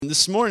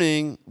This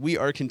morning, we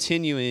are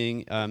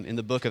continuing in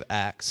the book of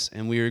Acts,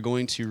 and we are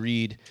going to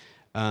read,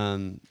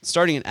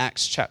 starting in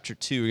Acts chapter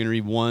 2, we're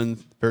going to read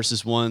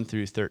verses 1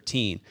 through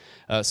 13.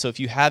 So if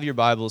you have your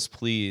Bibles,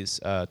 please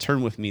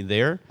turn with me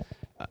there.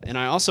 And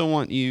I also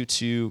want you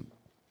to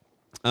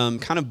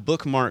kind of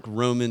bookmark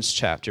Romans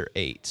chapter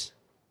 8.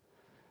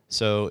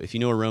 So if you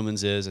know where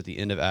Romans is at the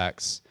end of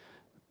Acts,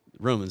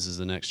 Romans is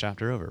the next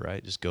chapter over,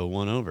 right? Just go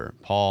one over.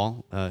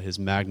 Paul, his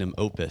magnum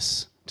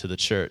opus to the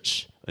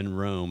church in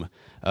Rome,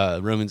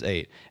 Romans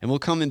 8. And we'll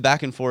come in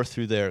back and forth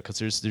through there because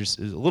there's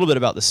a little bit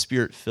about the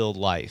Spirit-filled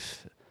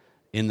life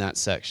in that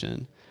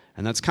section.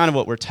 And that's kind of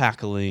what we're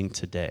tackling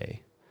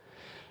today.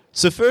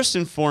 So first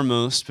and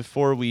foremost,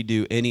 before we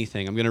do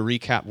anything, I'm going to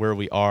recap where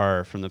we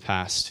are from the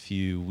past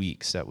few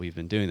weeks that we've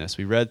been doing this.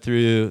 We read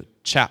through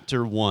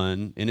chapter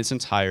 1 in its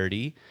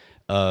entirety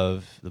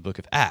of the book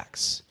of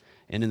Acts.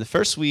 And in the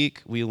first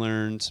week, we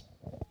learned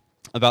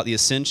about the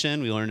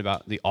ascension. We learned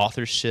about the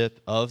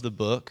authorship of the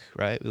book,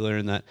 right? We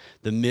learned that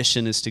the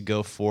mission is to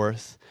go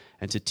forth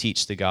and to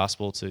teach the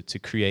gospel, to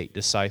create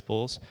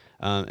disciples.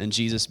 And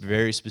Jesus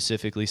very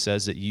specifically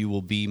says that you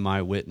will be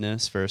my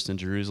witness, first in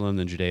Jerusalem,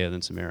 then Judea,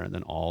 then Samaria, and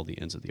then all the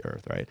ends of the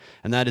earth, right?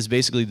 And that is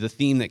basically the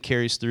theme that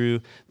carries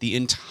through the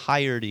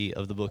entirety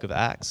of the book of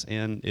Acts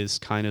and is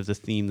kind of the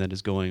theme that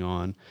is going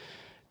on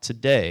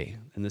today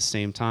in the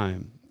same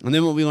time. And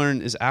then what we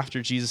learned is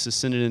after Jesus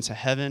ascended into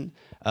heaven,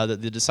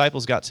 that the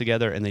disciples got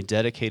together and they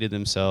dedicated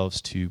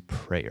themselves to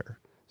prayer.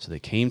 So they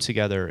came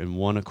together in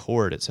one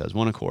accord, it says,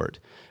 one accord,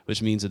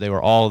 which means that they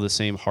were all of the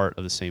same heart,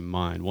 of the same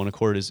mind. One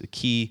accord is a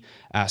key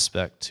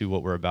aspect to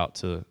what we're about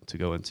to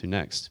go into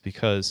next,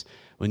 because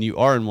when you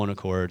are in one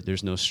accord,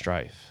 there's no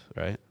strife,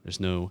 right? There's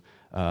no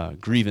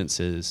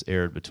grievances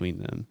aired between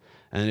them.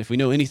 And if we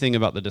know anything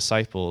about the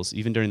disciples,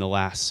 even during the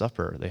Last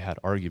Supper, they had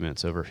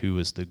arguments over who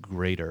was the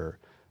greater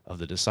of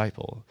the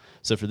disciple.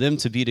 So for them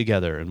to be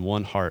together in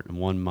one heart and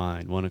one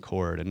mind, one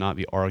accord, and not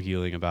be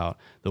arguing about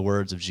the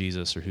words of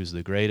Jesus or who's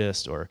the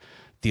greatest or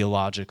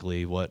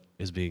theologically what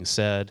is being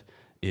said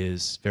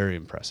is very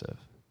impressive.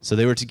 So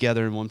they were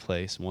together in one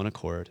place, one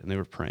accord, and they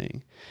were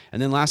praying.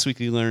 And then last week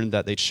we learned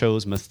that they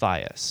chose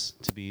Matthias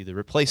to be the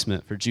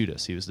replacement for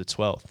Judas. He was the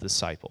 12th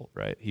disciple,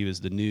 right? He was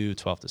the new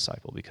 12th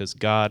disciple because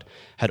God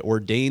had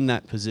ordained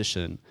that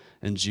position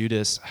and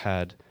Judas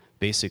had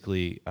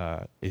basically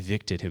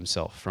evicted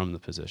himself from the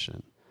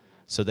position.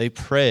 So they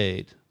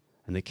prayed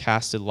and they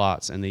casted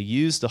lots and they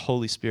used the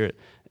Holy Spirit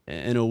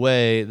in a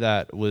way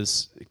that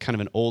was kind of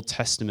an Old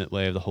Testament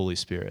way of the Holy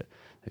Spirit.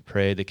 They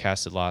prayed, they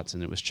casted lots,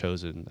 and it was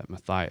chosen that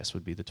Matthias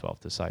would be the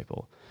 12th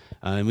disciple.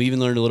 And we even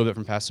learned a little bit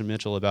from Pastor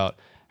Mitchell about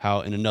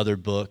how in another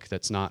book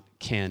that's not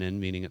canon,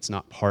 meaning it's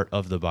not part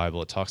of the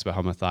Bible, it talks about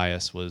how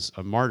Matthias was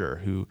a martyr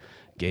who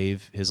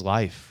gave his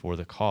life for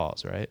the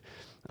cause, right?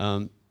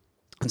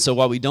 And so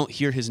while we don't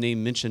hear his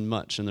name mentioned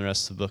much in the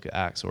rest of the book of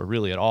Acts, or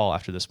really at all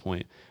after this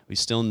point, we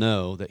still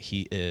know that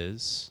he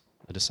is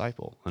a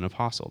disciple, an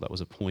apostle that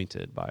was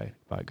appointed by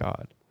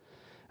God.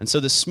 And so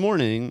this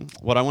morning,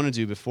 what I want to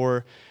do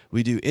before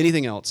we do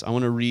anything else, I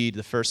want to read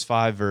the first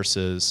 5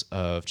 verses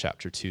of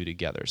chapter 2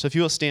 together. So if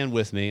you will stand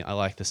with me, I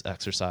like this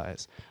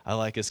exercise. I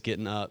like us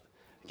getting up,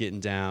 getting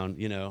down,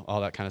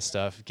 all that kind of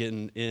stuff,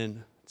 getting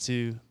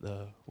into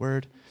the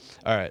Word.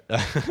 All right,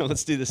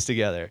 let's do this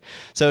together.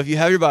 So if you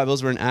have your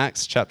Bibles, we're in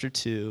Acts chapter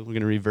 2. We're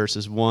going to read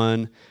verses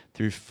 1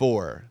 through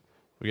 4.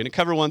 We're going to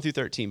cover 1 through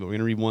 13, but we're going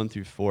to read 1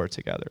 through 4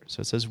 together. So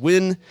it says,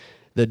 when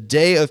the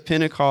day of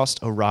Pentecost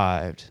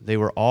arrived, they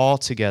were all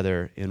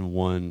together in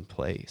one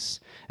place.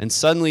 And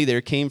suddenly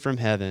there came from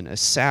heaven a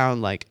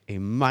sound like a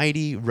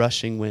mighty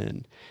rushing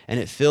wind, and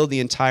it filled the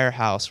entire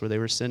house where they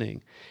were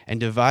sitting. And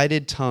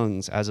divided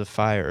tongues as of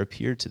fire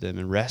appeared to them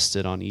and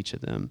rested on each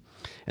of them.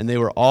 And they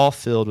were all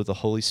filled with the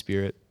Holy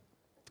Spirit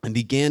and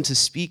began to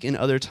speak in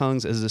other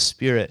tongues as the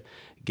Spirit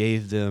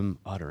gave them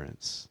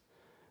utterance.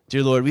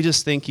 Dear Lord, we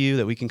just thank you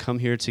that we can come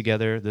here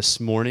together this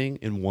morning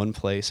in one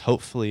place,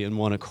 hopefully in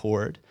one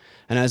accord.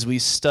 And as we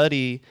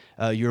study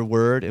your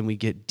word and we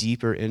get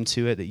deeper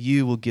into it, that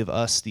you will give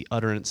us the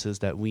utterances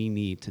that we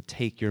need to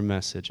take your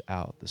message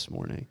out this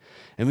morning.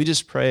 And we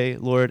just pray,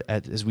 Lord,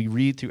 as we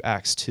read through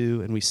Acts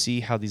 2 and we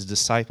see how these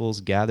disciples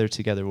gather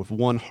together with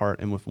one heart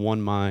and with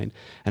one mind,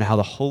 and how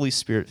the Holy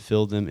Spirit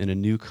filled them in a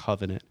new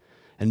covenant,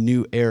 a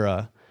new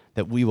era,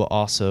 that we will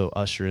also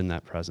usher in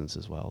that presence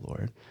as well,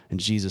 Lord. In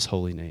Jesus'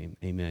 holy name,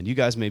 amen. You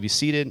guys may be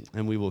seated,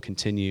 and we will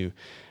continue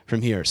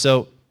from here.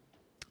 So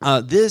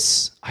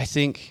this, I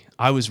think,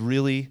 I was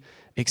really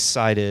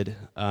excited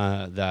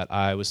that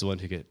I was the one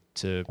who get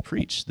to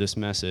preach this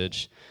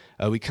message.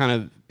 We kind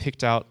of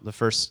picked out the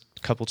first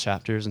couple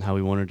chapters and how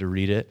we wanted to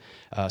read it.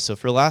 So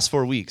for the last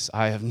 4 weeks,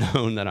 I have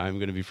known that I'm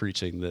going to be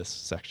preaching this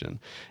section.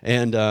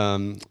 And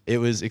it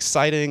was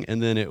exciting,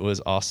 and then it was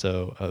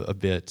also a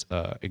bit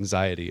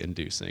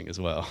anxiety-inducing as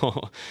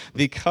well.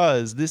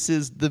 Because this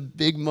is the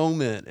big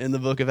moment in the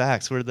book of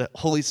Acts where the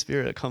Holy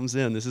Spirit comes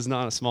in. This is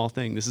not a small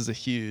thing. This is a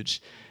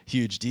huge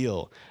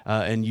deal.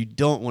 And you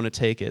don't want to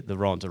take it the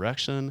wrong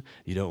direction.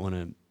 You don't want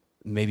to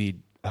maybe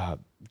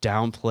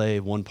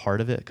downplay one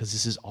part of it because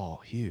this is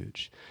all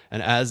huge.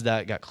 And as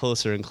that got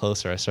closer and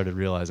closer, I started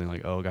realizing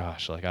like, oh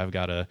gosh, like I've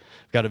got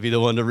to be the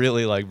one to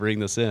really like bring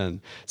this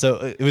in. So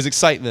it was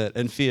excitement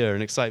and fear,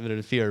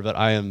 but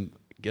I am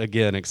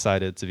again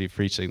excited to be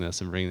preaching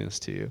this and bringing this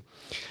to you.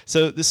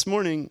 So this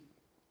morning,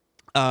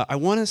 I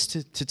want us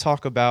to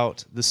talk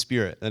about the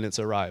Spirit and its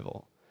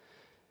arrival.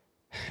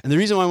 And the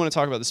reason why I want to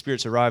talk about the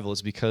Spirit's arrival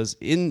is because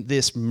in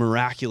this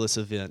miraculous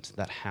event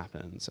that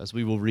happens, as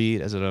we will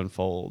read as it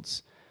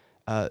unfolds,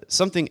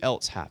 something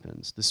else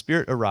happens. The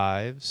Spirit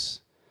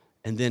arrives,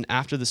 and then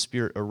after the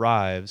Spirit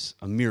arrives,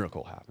 a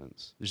miracle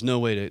happens. There's no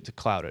way to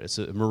cloud it. It's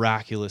a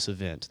miraculous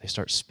event. They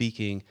start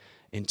speaking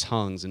in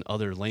tongues and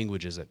other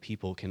languages that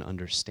people can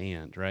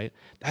understand, right?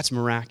 That's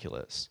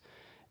miraculous.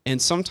 And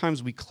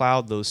sometimes we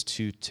cloud those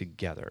two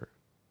together.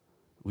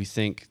 We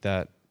think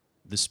that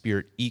the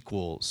Spirit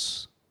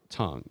equals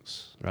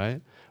tongues,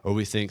 right? Or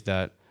we think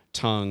that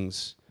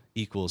tongues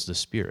equals the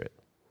Spirit.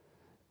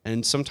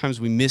 And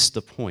sometimes we miss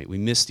the point. We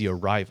miss the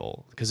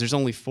arrival. Because there's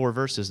only 4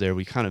 verses there.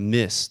 We kind of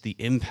miss the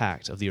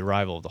impact of the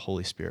arrival of the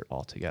Holy Spirit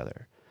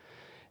altogether.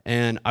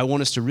 And I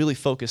want us to really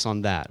focus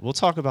on that. We'll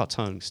talk about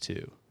tongues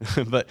too.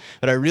 but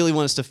I really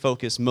want us to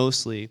focus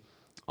mostly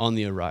on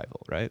the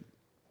arrival, right?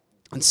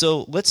 And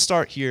so let's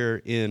start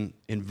here in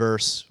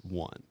verse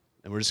 1.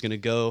 And we're just going to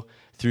go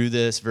through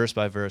this verse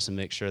by verse and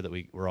make sure that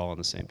we're all on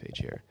the same page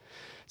here.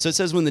 So it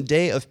says, when the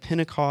day of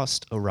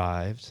Pentecost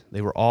arrived,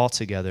 they were all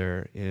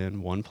together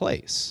in one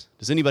place.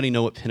 Does anybody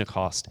know what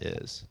Pentecost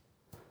is?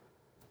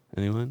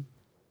 Anyone?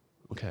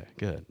 Okay,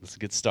 good. That's a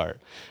good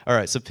start. All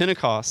right, so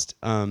Pentecost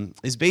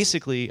is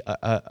basically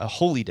a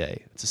holy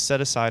day. It's a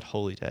set-aside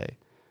holy day.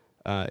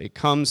 It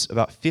comes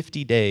about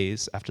 50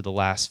 days after the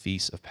last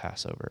feast of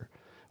Passover,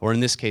 or in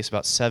this case,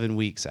 about 7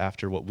 weeks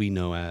after what we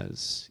know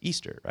as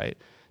Easter, right?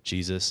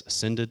 Jesus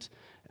ascended,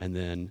 and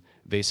then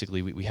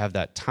basically we have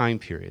that time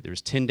period.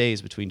 There's 10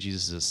 days between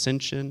Jesus'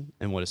 ascension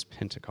and what is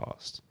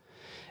Pentecost.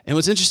 And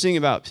what's interesting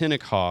about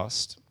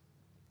Pentecost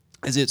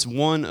is it's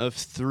one of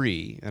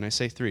 3, and I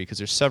say 3 because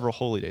there's several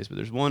holy days, but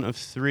there's one of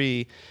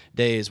 3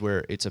 days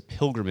where it's a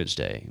pilgrimage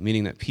day,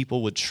 meaning that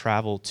people would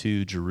travel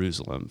to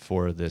Jerusalem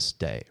for this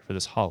day, for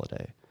this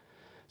holiday.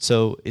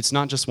 So it's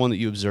not just one that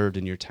you observed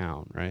in your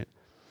town, right?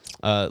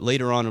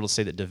 Later on, it'll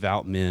say that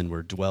devout men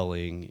were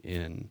dwelling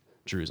in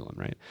Jerusalem,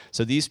 right?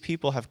 So these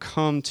people have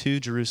come to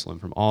Jerusalem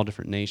from all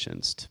different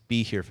nations to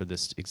be here for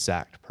this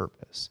exact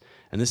purpose.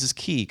 And this is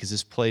key because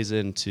this plays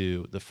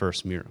into the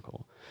first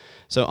miracle.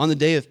 So on the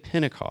day of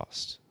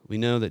Pentecost, we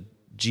know that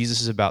Jesus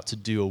is about to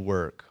do a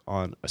work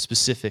on a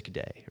specific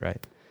day,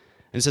 right?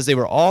 And it says they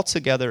were all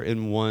together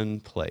in one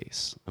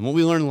place. And what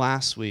we learned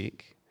last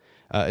week,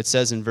 it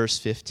says in verse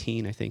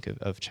 15, I think,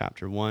 of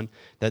chapter 1,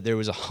 that there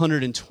was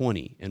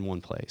 120 in one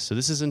place. So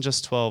this isn't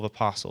just 12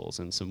 apostles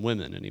and some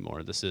women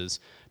anymore. This is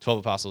 12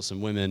 apostles,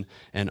 some women,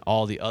 and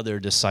all the other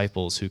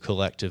disciples who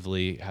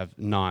collectively have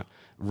not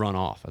run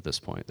off at this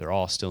point. They're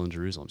all still in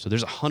Jerusalem. So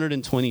there's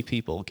 120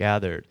 people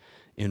gathered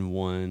in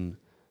one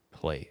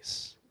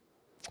place.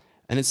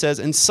 And it says,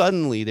 and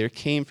suddenly there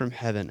came from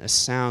heaven a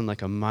sound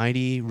like a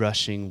mighty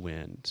rushing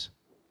wind,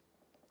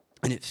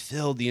 and it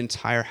filled the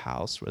entire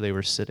house where they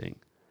were sitting.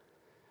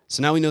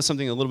 So now we know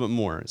something a little bit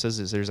more. It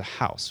says there's a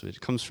house. It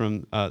comes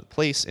from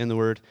place and the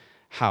word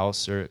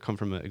house, or it comes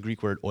from a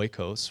Greek word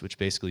oikos, which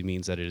basically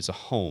means that it is a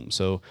home.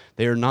 So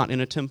they are not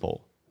in a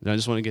temple. And I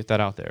just want to get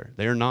that out there.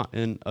 They are not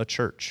in a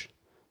church.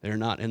 They are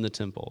not in the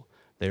temple.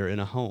 They are in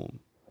a home.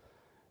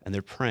 And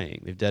they're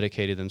praying. They've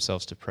dedicated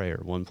themselves to prayer,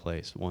 one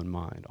place, one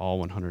mind, all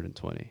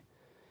 120.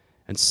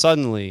 And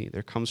suddenly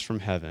there comes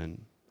from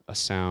heaven a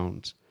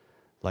sound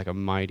like a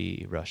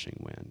mighty rushing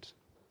wind.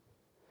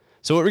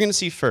 So what we're going to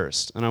see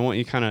first, and I want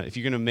you if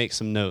you're going to make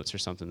some notes or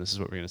something, this is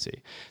what we're going to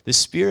see. The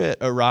Spirit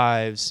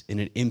arrives in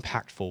an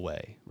impactful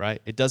way,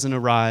 right? It doesn't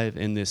arrive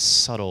in this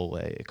subtle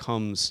way. It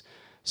comes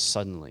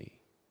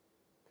suddenly.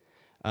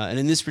 And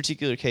in this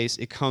particular case,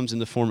 it comes in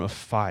the form of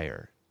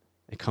fire.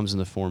 It comes in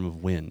the form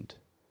of wind.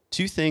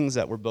 2 things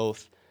that were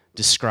both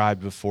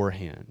described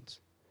beforehand,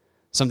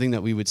 something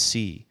that we would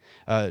see.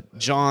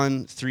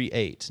 John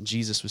 3:8,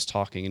 Jesus was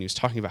talking, and he was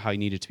talking about how he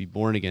needed to be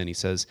born again. He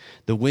says,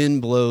 the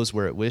wind blows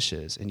where it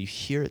wishes, and you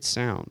hear its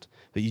sound,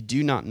 but you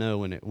do not know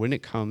when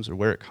it comes or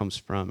where it comes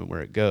from and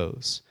where it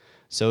goes.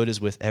 So it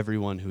is with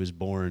everyone who is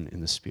born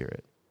in the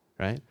Spirit,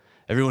 right?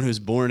 Everyone who is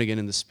born again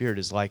in the Spirit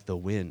is like the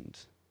wind.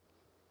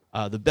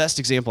 The best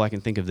example I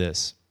can think of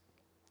this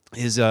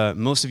is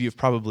most of you have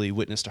probably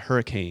witnessed a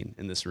hurricane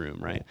in this room,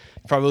 right?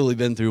 You've probably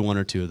been through 1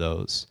 or 2 of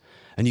those.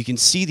 And you can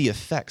see the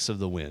effects of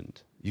the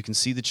wind. You can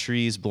see the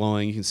trees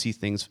blowing. You can see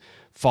things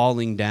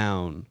falling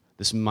down,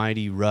 this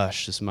mighty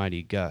rush, this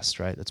mighty gust,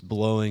 right? That's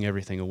blowing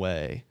everything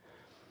away.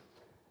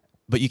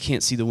 But you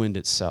can't see the wind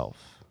itself,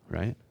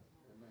 right?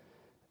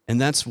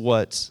 And that's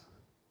what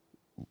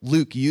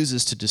Luke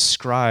uses to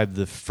describe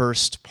the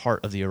first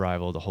part of the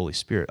arrival of the Holy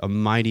Spirit, a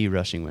mighty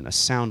rushing wind, a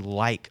sound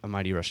like a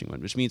mighty rushing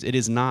wind, which means it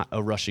is not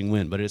a rushing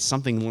wind, but it's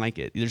something like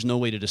it. There's no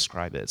way to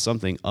describe it. It's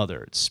something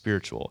other. It's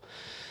spiritual.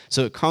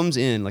 So it comes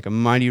in like a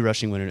mighty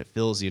rushing wind, and it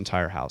fills the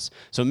entire house.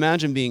 So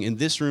imagine being in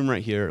this room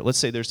right here. Let's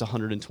say there's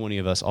 120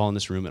 of us all in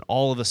this room, and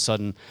all of a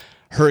sudden,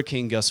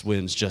 hurricane gust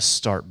winds just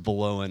start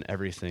blowing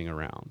everything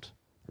around,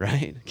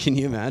 right? Can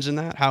you imagine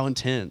that? How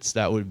intense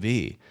that would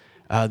be.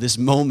 This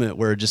moment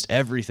where just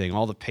everything,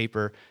 all the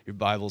paper, your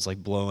Bible's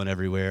like blowing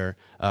everywhere.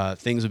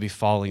 Things would be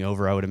falling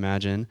over, I would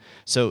imagine.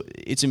 So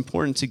it's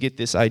important to get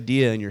this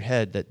idea in your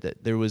head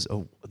that there was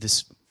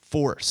this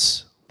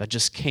force that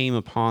just came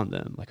upon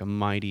them like a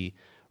mighty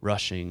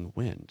rushing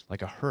wind,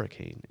 like a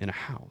hurricane in a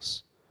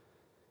house.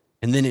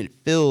 And then it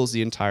fills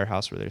the entire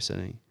house where they're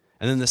sitting.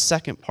 And then the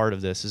second part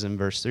of this is in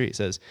verse 3. It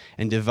says,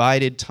 and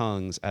divided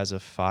tongues as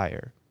of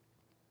fire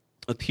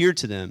appeared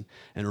to them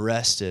and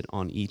rested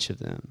on each of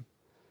them.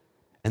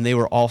 And they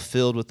were all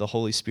filled with the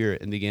Holy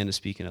Spirit and began to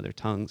speak in other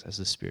tongues as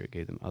the Spirit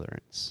gave them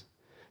utterance.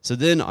 So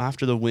then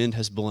after the wind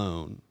has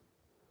blown,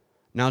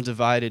 now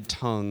divided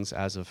tongues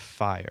as of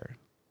fire.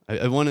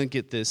 I want to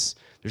get this.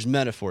 There's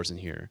metaphors in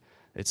here.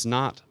 It's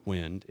not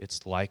wind.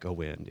 It's like a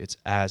wind. It's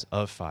as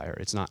of fire.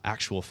 It's not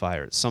actual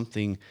fire. It's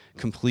something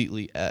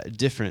completely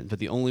different. But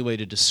the only way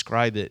to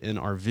describe it in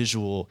our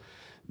visual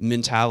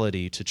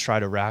mentality to try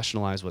to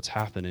rationalize what's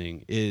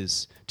happening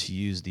is to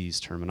use these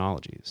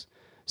terminologies.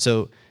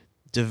 So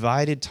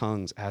divided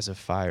tongues as of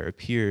fire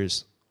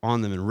appears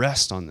on them and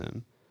rests on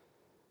them.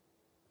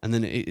 And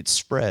then it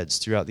spreads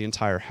throughout the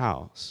entire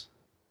house.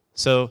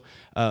 So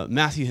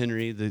Matthew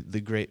Henry,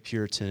 the great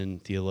Puritan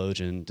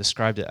theologian,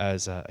 described it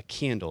as a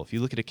candle. If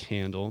you look at a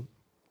candle,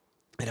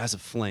 it has a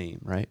flame,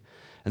 right?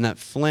 And that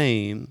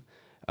flame,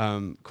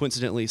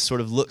 coincidentally,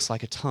 sort of looks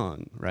like a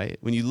tongue, right?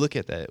 When you look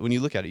at it,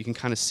 you can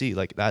kind of see,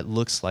 like, that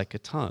looks like a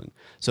tongue.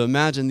 So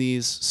imagine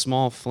these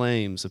small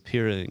flames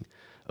appearing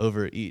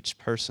over each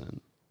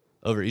person,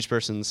 over each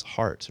person's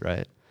heart,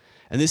 right?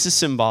 And this is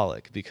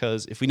symbolic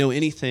because if we know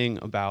anything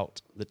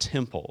about the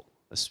temple,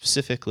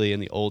 specifically in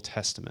the Old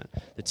Testament,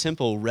 the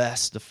temple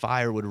rests, the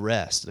fire would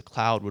rest, the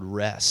cloud would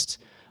rest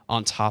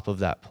on top of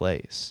that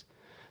place.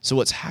 So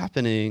what's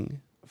happening,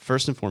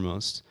 first and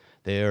foremost,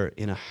 they're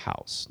in a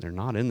house. They're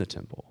not in the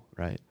temple,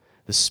 right?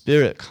 The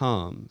Spirit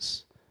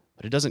comes,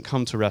 but it doesn't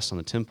come to rest on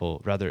the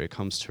temple. Rather, it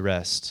comes to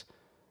rest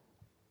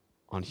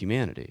on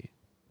humanity.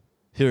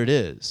 Here it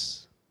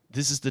is.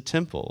 This is the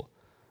temple.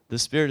 The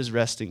Spirit is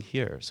resting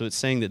here. So it's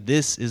saying that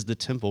this is the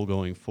temple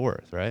going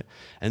forth, right?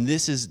 And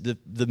this is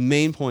the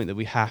main point that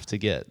we have to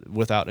get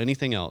without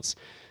anything else.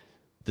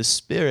 The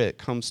Spirit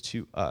comes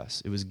to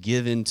us. It was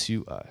given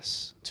to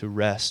us to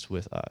rest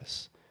with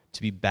us,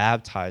 to be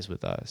baptized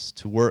with us,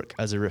 to work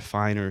as a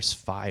refiner's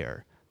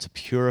fire, to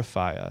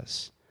purify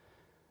us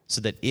so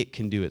that it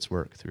can do its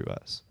work through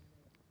us.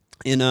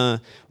 In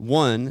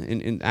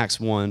Acts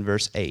 1,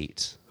 verse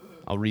 8,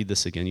 I'll read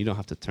this again. You don't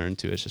have to turn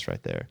to it. It's just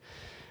right there.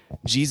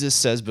 Jesus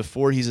says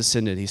before he's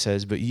ascended, he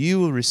says, but you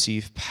will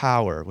receive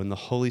power when the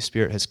Holy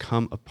Spirit has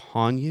come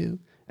upon you,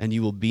 and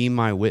you will be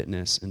my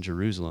witness in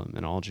Jerusalem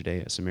and all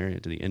Judea, Samaria,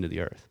 to the end of the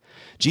earth.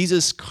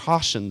 Jesus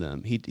cautioned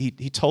them. He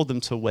told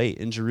them to wait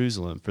in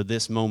Jerusalem for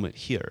this moment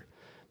here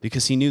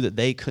because he knew that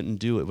they couldn't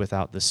do it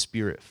without the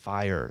Spirit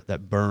fire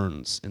that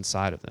burns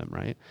inside of them,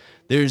 right?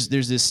 There's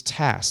this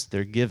task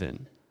they're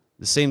given,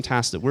 the same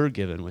task that we're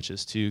given, which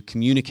is to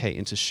communicate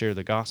and to share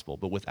the gospel.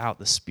 But without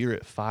the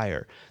Spirit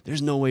fire,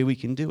 there's no way we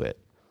can do it.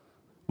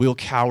 We'll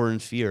cower in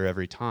fear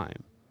every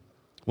time.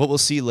 What we'll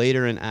see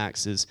later in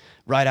Acts is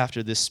right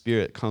after this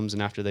Spirit comes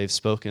and after they've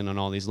spoken on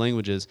all these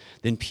languages,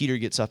 then Peter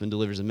gets up and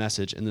delivers a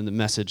message, and then the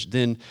message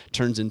then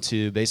turns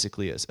into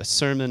basically a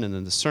sermon, and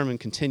then the sermon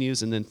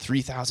continues, and then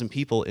 3,000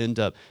 people end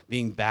up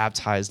being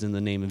baptized in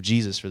the name of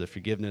Jesus for the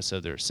forgiveness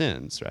of their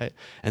sins, right?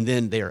 And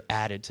then they are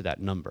added to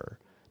that number,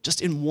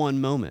 just in one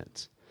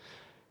moment.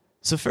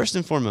 So first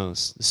and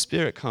foremost, the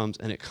Spirit comes,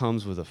 and it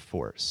comes with a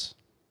force.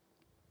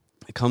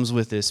 It comes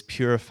with this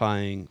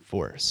purifying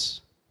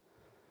force.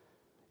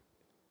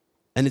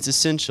 And it's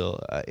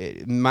essential.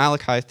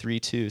 Malachi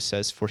 3:2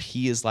 says, for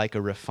he is like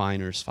a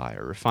refiner's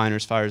fire.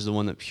 Refiner's fire is the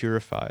one that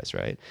purifies,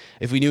 right?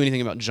 If we knew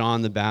anything about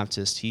John the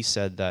Baptist, he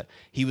said that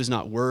he was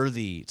not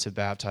worthy to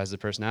baptize the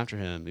person after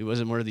him. He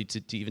wasn't worthy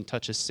to even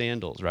touch his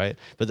sandals, right?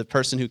 But the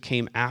person who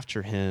came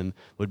after him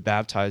would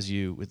baptize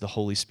you with the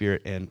Holy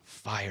Spirit and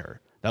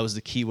fire. That was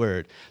the key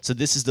word. So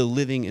this is the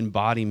living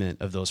embodiment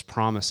of those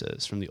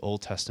promises from the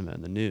Old Testament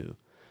and the New.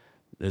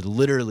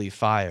 Literally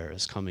fire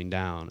is coming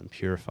down and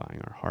purifying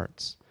our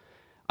hearts.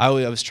 I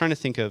was trying to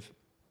think of,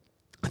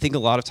 I think a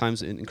lot of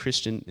times in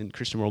Christian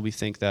world we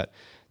think that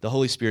the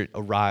Holy Spirit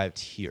arrived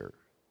here,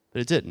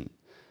 but it didn't.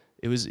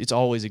 It's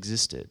always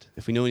existed.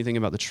 If we know anything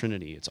about the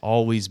Trinity, it's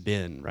always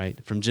been, right?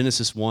 From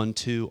Genesis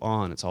 1:2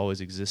 on, it's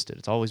always existed.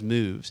 It's always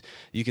moved.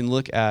 You can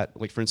look at,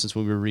 like, for instance,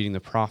 when we were reading the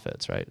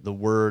prophets, right? The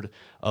word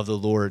of the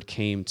Lord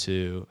came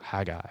to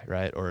Haggai,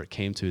 right? Or it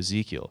came to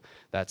Ezekiel.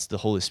 That's the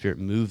Holy Spirit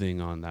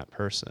moving on that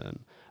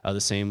person.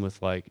 The same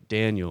with like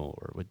Daniel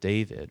or with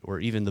David or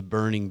even the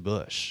burning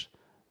bush.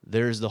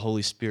 There's the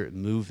Holy Spirit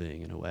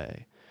moving in a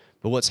way.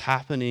 But what's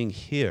happening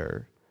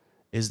here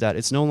is that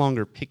it's no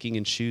longer picking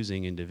and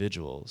choosing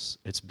individuals.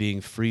 It's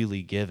being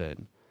freely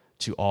given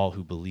to all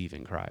who believe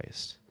in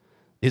Christ.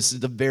 It's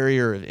the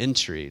barrier of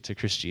entry to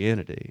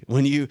Christianity.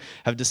 When you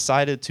have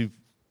decided to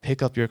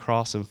pick up your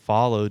cross and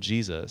follow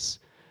Jesus,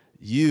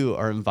 you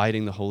are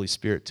inviting the Holy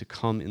Spirit to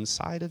come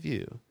inside of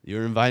you.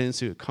 You're inviting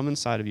to come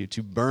inside of you,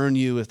 to burn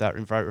you with that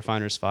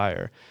refiner's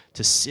fire,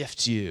 to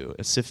sift you,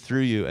 and sift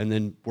through you, and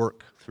then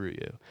work through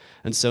you.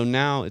 And so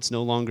now it's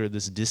no longer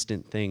this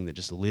distant thing that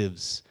just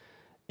lives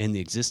in the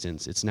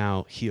existence. It's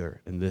now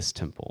here in this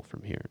temple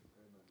from here.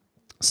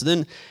 So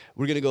then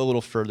we're going to go a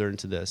little further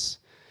into this.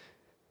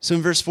 So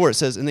in verse 4 it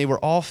says, and they were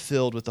all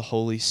filled with the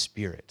Holy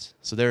Spirit.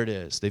 So there it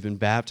is. They've been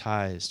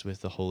baptized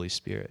with the Holy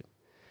Spirit.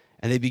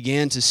 And they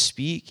began to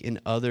speak in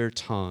other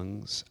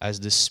tongues as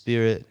the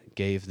Spirit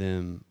gave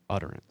them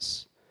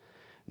utterance.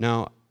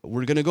 Now,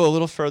 we're going to go a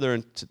little further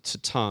into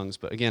tongues,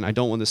 but again, I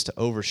don't want this to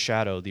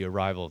overshadow the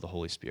arrival of the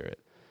Holy Spirit.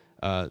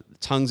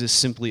 Tongues is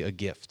simply a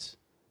gift.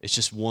 It's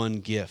just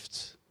one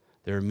gift.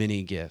 There are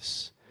many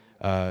gifts.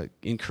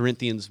 In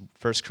Corinthians,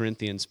 1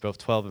 Corinthians, both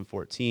 12 and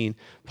 14,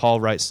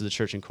 Paul writes to the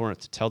church in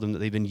Corinth to tell them that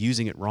they've been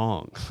using it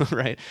wrong,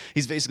 right?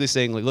 He's basically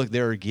saying, like, look,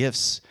 there are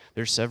gifts.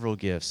 There's several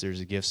gifts. There's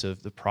the gifts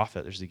of the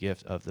prophet. There's the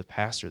gift of the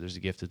pastor. There's the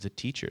gift of the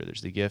teacher.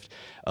 There's the gift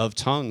of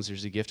tongues.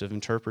 There's the gift of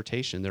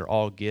interpretation. They're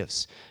all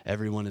gifts.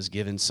 Everyone is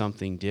given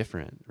something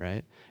different,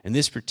 right? In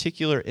this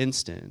particular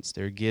instance,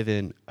 they're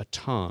given a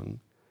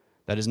tongue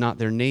that is not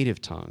their native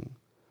tongue.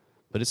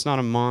 But it's not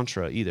a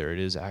mantra either. It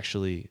is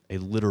actually a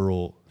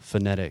literal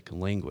phonetic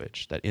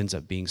language that ends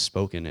up being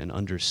spoken and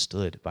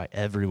understood by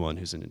everyone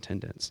who's in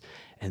attendance.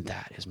 And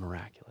that is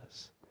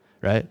miraculous,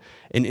 right?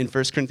 In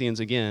 1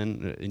 Corinthians,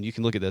 again, and you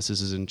can look at this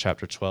is in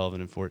chapter 12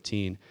 and in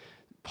 14,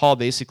 Paul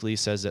basically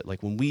says that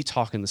like when we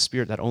talk in the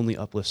Spirit, that only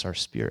uplifts our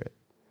spirit.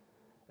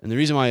 And the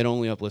reason why it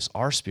only uplifts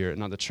our spirit,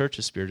 not the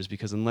church's spirit, is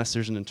because unless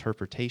there's an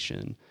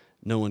interpretation,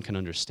 no one can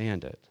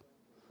understand it.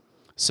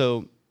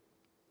 So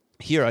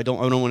here, I don't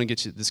want to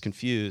get you this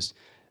confused.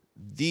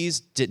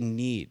 These didn't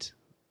need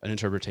an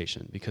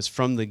interpretation because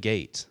from the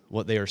gate,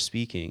 what they are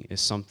speaking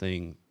is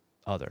something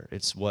other.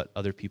 It's what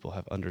other people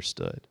have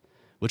understood,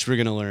 which we're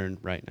going to learn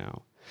right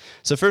now.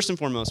 So first and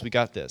foremost, we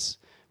got this.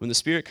 When the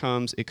Spirit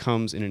comes, it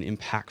comes in an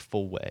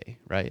impactful way,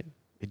 right?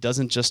 It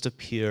doesn't just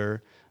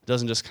appear, it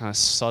doesn't just kind of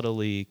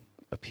subtly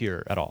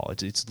appear at all.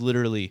 It's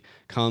literally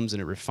comes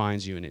and it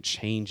refines you and it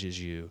changes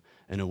you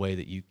in a way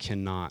that you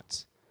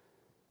cannot.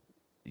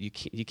 You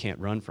can't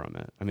run from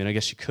it. I mean, I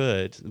guess you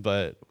could,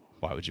 but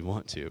why would you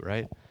want to,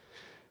 right?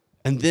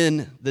 And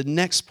then the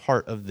next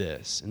part of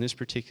this, in this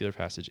particular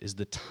passage, is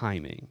the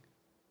timing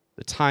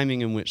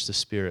in which the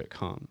Spirit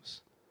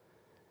comes.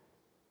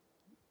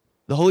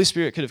 The Holy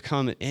Spirit could have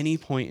come at any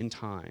point in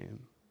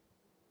time.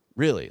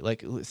 Really,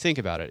 like, think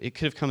about it. It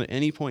could have come at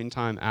any point in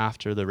time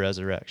after the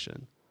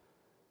resurrection.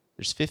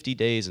 There's 50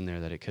 days in there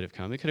that it could have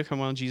come. It could have come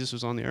while Jesus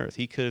was on the earth.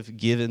 He could have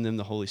given them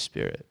the Holy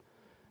Spirit.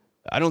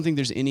 I don't think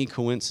there's any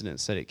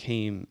coincidence that it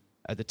came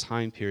at the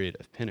time period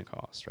of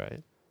Pentecost,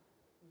 right?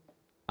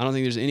 I don't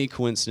think there's any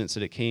coincidence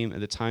that it came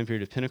at the time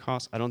period of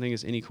Pentecost. I don't think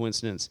it's any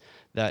coincidence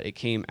that it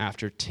came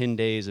after 10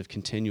 days of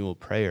continual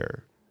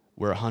prayer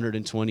where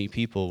 120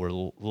 people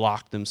were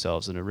locked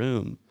themselves in a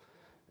room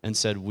and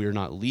said, we're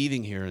not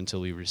leaving here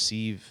until we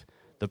receive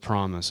the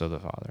promise of the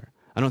Father.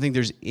 I don't think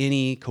there's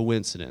any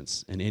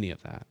coincidence in any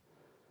of that.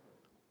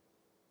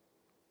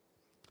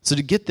 So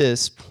to get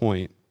this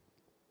point,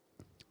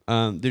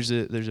 there's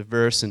a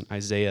verse in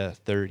Isaiah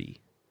 30,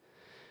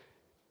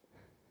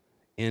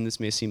 and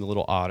this may seem a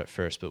little odd at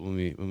first, but when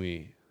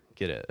we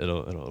get it,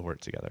 it'll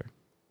work together.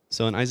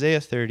 So in Isaiah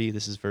 30,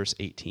 this is verse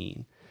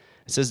 18.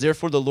 It says,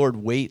 "Therefore the Lord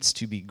waits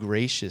to be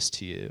gracious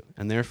to you,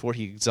 and therefore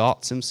he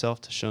exalts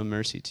himself to show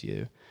mercy to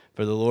you.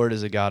 For the Lord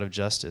is a God of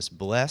justice.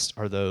 Blessed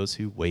are those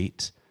who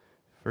wait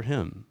for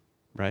him."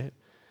 Right?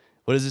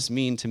 What does this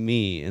mean to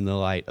me in the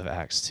light of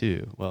Acts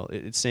 2? Well,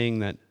 it's saying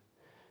that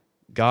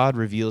God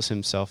reveals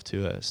himself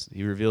to us.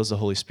 He reveals the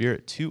Holy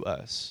Spirit to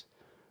us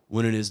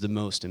when it is the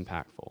most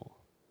impactful,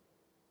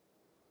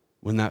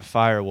 when that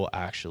fire will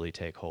actually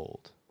take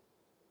hold.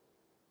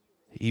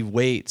 He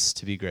waits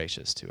to be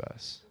gracious to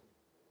us.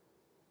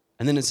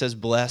 And then it says,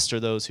 blessed are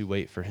those who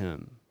wait for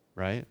him,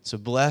 right? So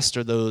blessed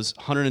are those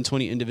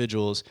 120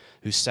 individuals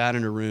who sat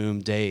in a room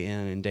day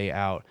in and day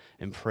out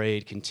and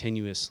prayed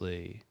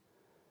continuously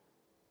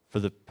for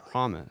the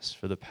promise,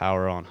 for the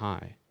power on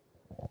high.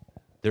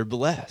 They're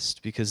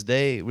blessed because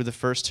they were the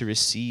first to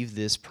receive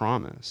this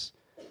promise,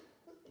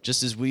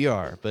 just as we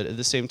are. But at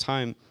the same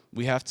time,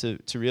 we have to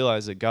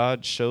realize that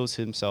God shows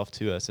himself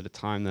to us at a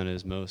time that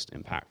is most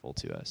impactful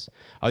to us.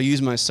 I'll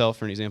use myself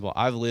for an example.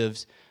 I've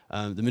lived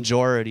the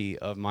majority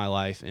of my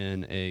life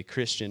in a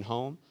Christian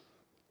home,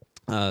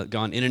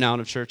 gone in and out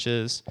of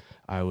churches.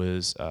 I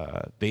was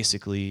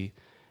basically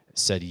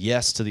said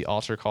yes to the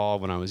altar call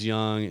when I was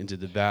young and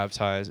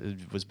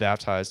was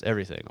baptized,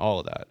 everything, all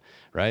of that,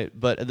 right?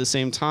 But at the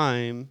same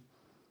time,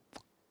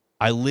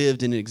 I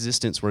lived in an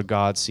existence where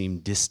God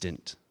seemed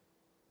distant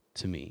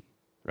to me,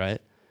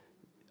 right?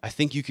 I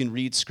think you can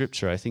read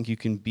scripture. I think you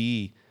can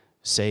be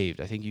saved.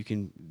 I think you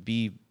can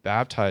be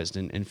baptized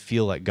and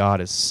feel like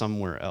God is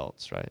somewhere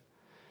else, right?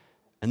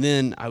 And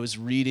then I was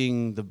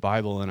reading the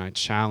Bible and I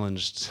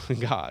challenged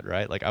God,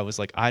 right? Like I was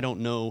like, I don't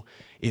know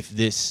if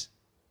this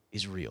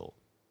is real,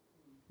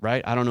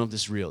 right? I don't know if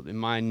this is real. In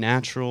my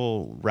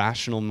natural,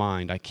 rational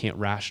mind, I can't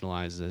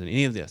rationalize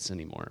any of this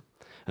anymore.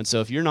 And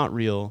so if you're not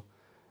real,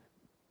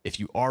 if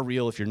you are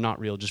real, if you're not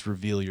real, just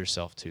reveal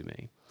yourself to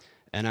me.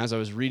 And as I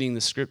was reading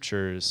the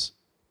scriptures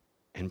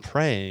and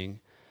praying,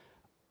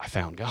 I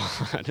found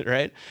God,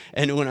 right?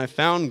 And when I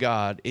found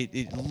God,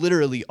 it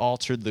literally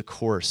altered the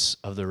course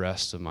of the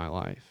rest of my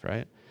life,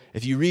 right?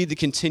 If you read the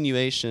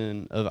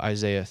continuation of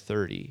Isaiah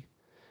 30,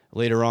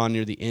 later on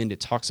near the end, it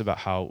talks about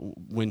how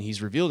when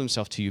he's revealed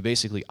himself to you,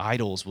 basically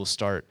idols will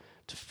start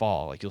to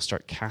fall. Like you'll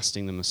start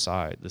casting them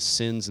aside. The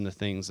sins and the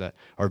things that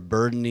are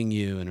burdening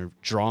you and are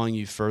drawing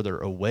you further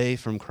away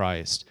from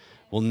Christ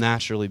will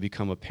naturally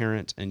become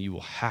apparent, and you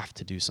will have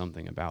to do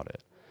something about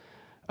it.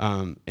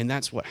 And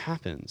that's what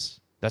happens.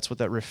 That's what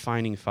that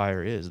refining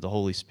fire is, the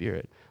Holy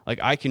Spirit. Like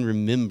I can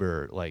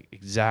remember like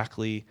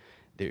exactly,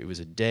 it was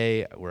a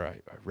day where I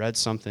read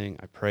something,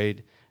 I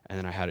prayed, and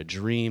then I had a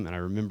dream, and I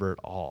remember it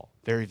all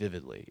very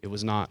vividly. It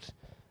was not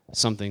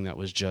something that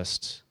was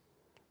just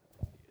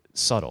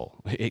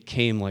subtle. It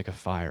came like a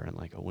fire and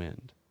like a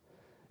wind.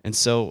 And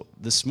so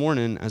this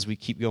morning, as we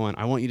keep going,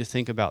 I want you to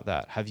think about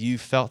that. Have you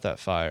felt that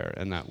fire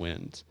and that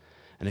wind?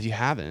 And if you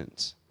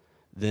haven't,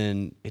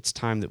 then it's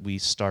time that we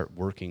start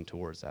working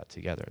towards that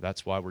together.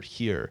 That's why we're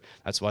here.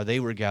 That's why they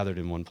were gathered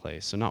in one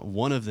place. So not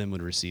one of them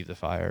would receive the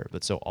fire,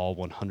 but so all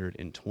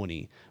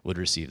 120 would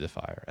receive the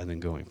fire, and then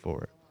going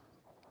forward.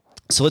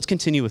 So let's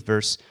continue with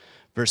verse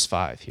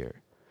 5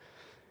 here.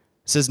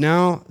 It says,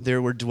 now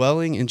there were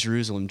dwelling in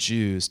Jerusalem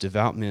Jews,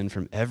 devout men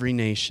from every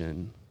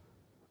nation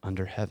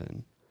under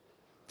heaven.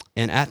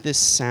 And at this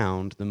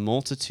sound, the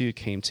multitude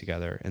came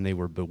together, and they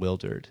were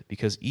bewildered,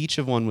 because each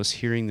of one was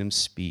hearing them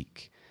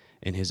speak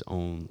in his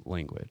own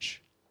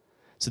language.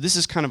 So this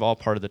is kind of all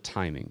part of the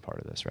timing part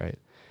of this, right?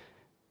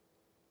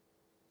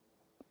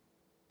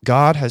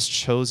 God has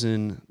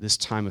chosen this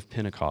time of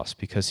Pentecost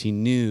because he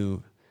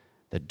knew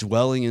that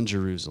dwelling in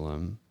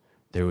Jerusalem,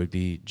 there would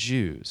be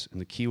Jews. And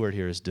the key word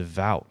here is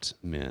devout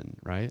men,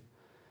 right?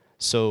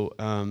 So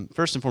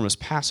first and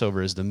foremost,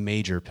 Passover is the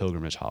major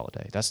pilgrimage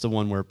holiday. That's the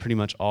one where pretty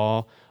much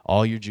all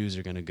your Jews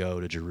are going to go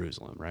to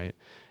Jerusalem, right?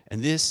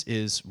 And this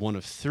is one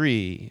of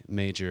three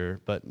major,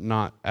 but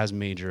not as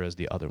major as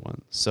the other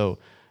one. So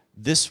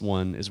this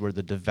one is where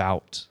the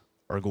devout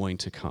are going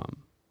to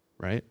come,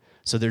 right?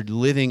 So they're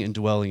living and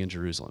dwelling in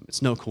Jerusalem.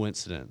 It's no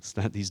coincidence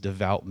that these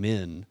devout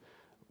men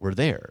were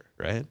there,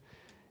 right?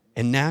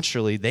 And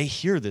naturally, they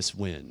hear this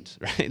wind,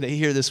 right? They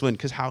hear this wind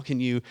because how can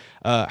you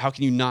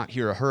not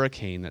hear a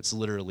hurricane that's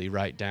literally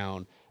right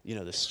down,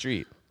 the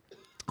street?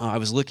 I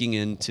was looking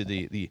into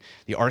the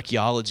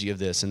archaeology of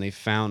this, and they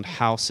found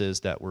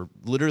houses that were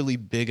literally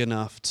big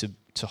enough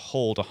to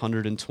hold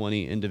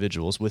 120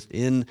 individuals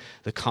within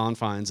the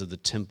confines of the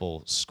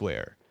temple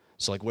square.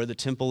 So like where the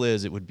temple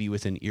is, it would be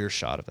within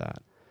earshot of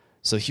that.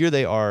 So here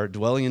they are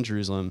dwelling in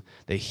Jerusalem.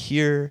 They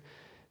hear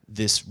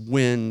this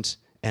wind,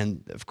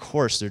 and of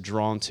course they're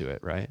drawn to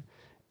it, right?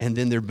 And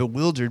then they're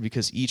bewildered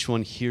because each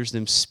one hears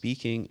them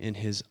speaking in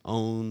his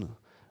own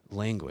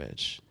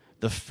language.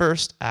 The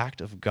first act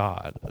of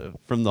God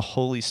from the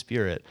Holy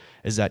Spirit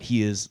is that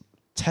he is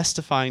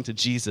testifying to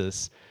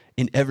Jesus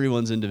in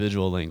everyone's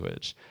individual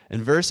language.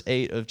 In verse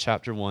 8 of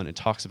chapter 1, it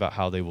talks about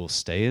how they will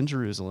stay in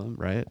Jerusalem,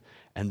 right?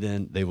 And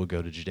then they will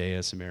go to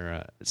Judea,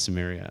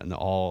 Samaria, and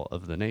all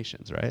of the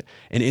nations, right?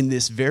 And in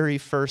this very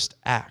first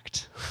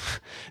act,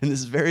 of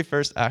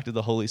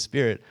the Holy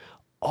Spirit,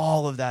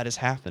 all of that is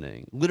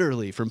happening.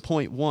 Literally, from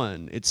point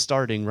 1, it's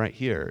starting right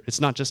here.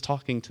 It's not just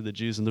talking to the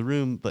Jews in the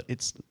room, but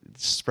it's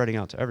spreading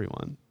out to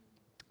everyone.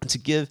 And to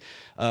give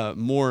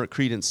more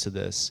credence to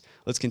this,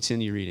 let's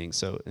continue reading.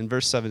 So in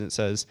verse 7 it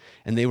says,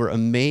 and they were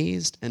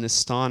amazed and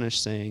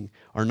astonished, saying,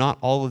 are not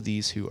all of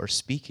these who are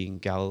speaking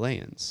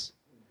Galileans?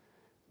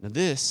 Now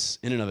this,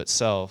 in and of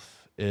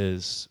itself,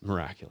 is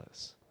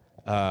miraculous.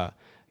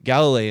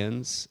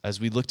 Galileans, as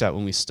we looked at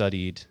when we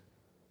studied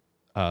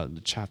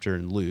the chapter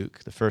in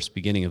Luke, the first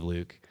beginning of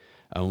Luke,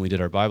 when we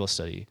did our Bible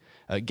study,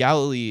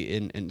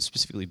 Galilee, and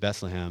specifically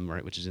Bethlehem,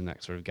 right, which is in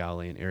that sort of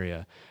Galilean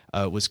area,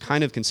 was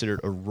kind of considered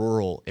a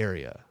rural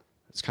area.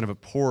 It's kind of a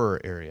poorer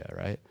area,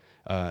 right?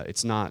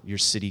 It's not your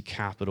city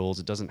capitals.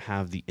 It doesn't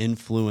have the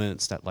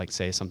influence that, like,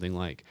 say, something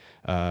like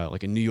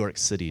a New York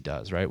City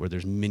does, right, where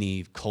there's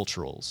many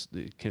cultural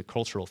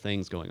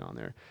things going on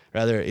there.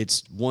 Rather,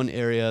 it's one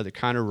area, they're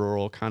kind of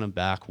rural, kind of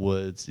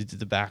backwoods. It's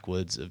the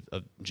backwoods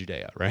of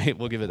Judea, right?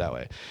 We'll give it that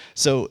way.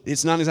 So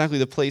it's not exactly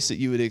the place that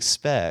you would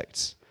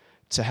expect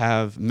to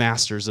have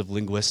masters of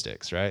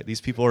linguistics, right?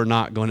 These people are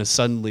not going to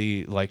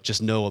suddenly like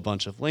just know a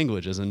bunch of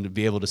languages and to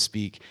be able to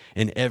speak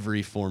in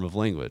every form of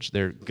language.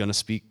 They're going to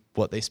speak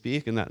what they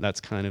speak, and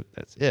that's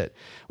it.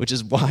 Which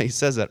is why he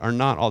says that, are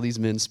not all these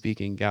men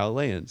speaking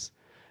Galileans?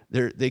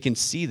 They can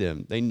see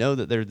them. They know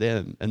that they're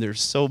them. And they're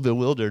so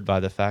bewildered by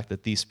the fact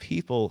that these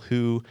people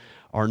who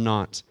are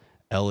not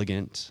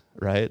elegant,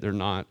 right? They're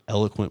not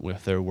eloquent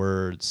with their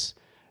words,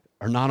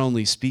 are not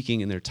only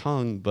speaking in their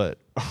tongue, but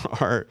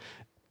are,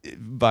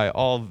 by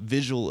all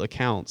visual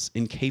accounts,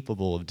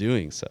 incapable of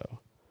doing so.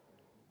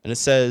 And it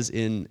says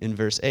in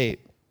verse 8,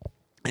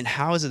 and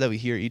how is it that we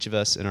hear each of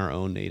us in our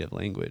own native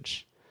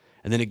language?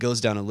 And then it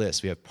goes down a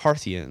list. We have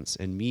Parthians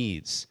and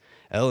Medes,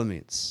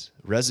 Elamites,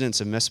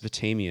 residents of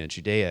Mesopotamia,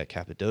 Judea,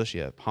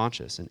 Cappadocia,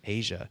 Pontus, and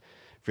Asia,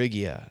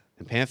 Phrygia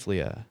and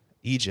Pamphylia,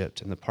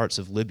 Egypt, and the parts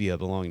of Libya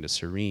belonging to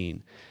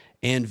Cyrene,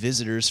 and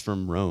visitors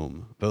from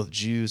Rome, both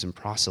Jews and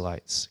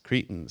proselytes,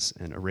 Cretans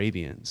and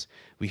Arabians.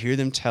 We hear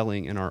them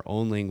telling in our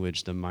own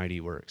language the mighty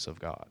works of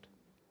God.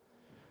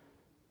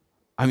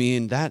 I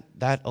mean, that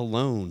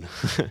alone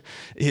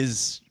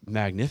is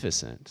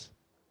magnificent.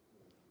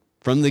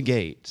 From the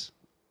gate,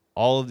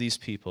 all of these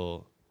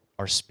people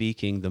are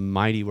speaking the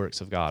mighty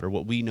works of God, or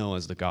what we know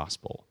as the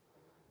gospel.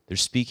 They're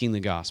speaking the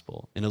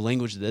gospel in a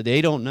language that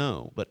they don't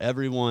know, but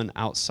everyone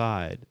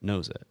outside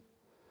knows it.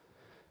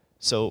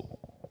 So,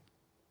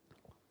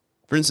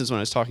 for instance, when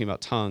I was talking about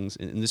tongues,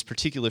 in this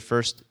particular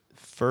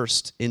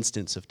first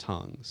instance of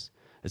tongues,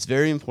 it's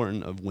very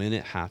important of when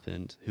it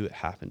happened, who it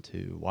happened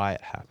to, why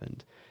it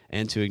happened,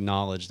 and to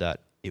acknowledge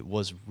that it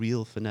was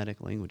real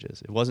phonetic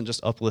languages. It wasn't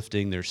just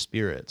uplifting their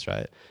spirits,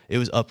 right? It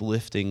was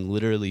uplifting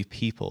literally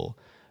people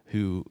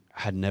who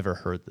had never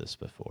heard this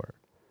before.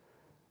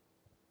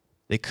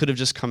 They could have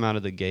just come out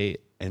of the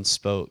gate and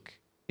spoke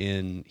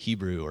in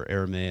Hebrew or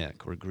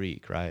Aramaic or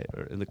Greek, right?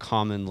 Or in the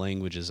common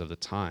languages of the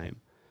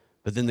time.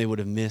 But then they would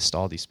have missed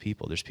all these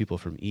people. There's people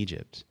from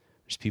Egypt.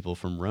 There's people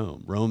from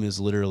Rome. Rome is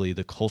literally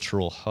the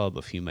cultural hub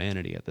of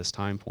humanity at this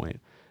time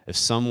point. If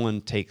someone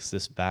takes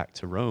this back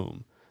to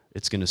Rome,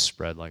 it's going to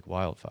spread like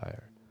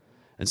wildfire.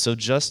 And so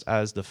just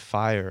as the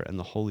fire and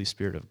the Holy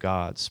Spirit of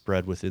God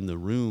spread within the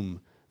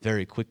room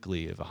very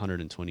quickly of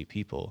 120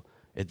 people,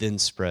 it then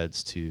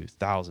spreads to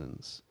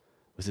thousands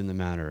within the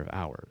matter of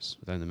hours,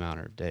 within the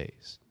matter of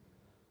days.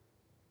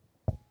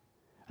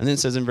 And then it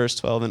says in verse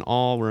 12, and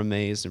all were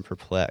amazed and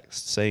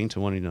perplexed, saying to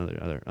one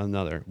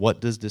another,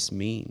 what does this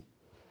mean?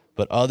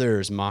 But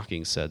others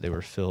mocking said they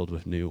were filled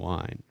with new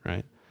wine,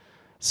 right?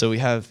 So we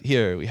have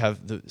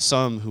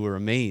some who are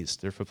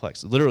amazed, they're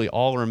perplexed. Literally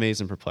all are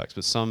amazed and perplexed,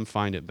 but some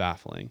find it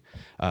baffling.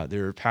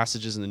 There are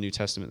passages in the New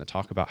Testament that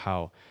talk about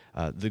how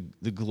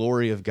the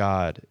glory of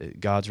God,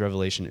 God's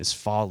revelation, is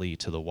folly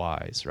to the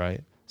wise,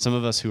 right? Some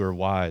of us who are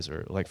wise,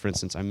 or like for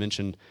instance, I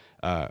mentioned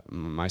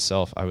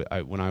myself,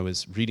 when I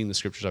was reading the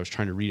scriptures, I was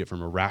trying to read it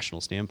from a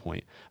rational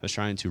standpoint. I was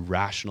trying to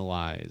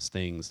rationalize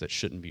things that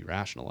shouldn't be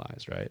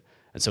rationalized, right?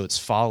 And so it's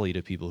folly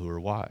to people who are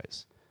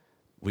wise.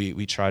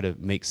 We try to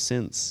make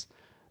sense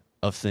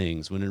of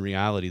things when in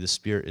reality the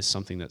Spirit is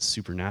something that's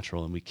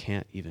supernatural and we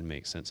can't even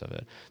make sense of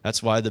it.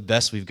 That's why the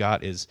best we've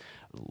got is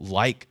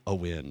like a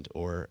wind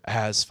or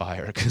as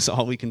fire, because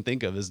all we can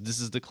think of is this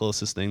is the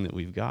closest thing that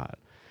we've got.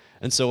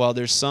 And so while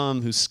there's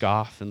some who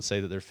scoff and say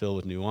that they're filled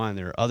with new wine,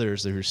 there are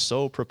others that are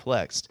so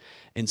perplexed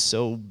and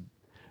so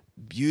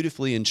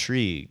beautifully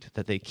intrigued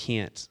that they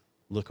can't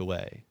look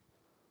away.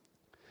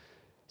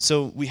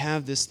 So we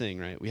have this thing,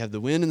 right? We have the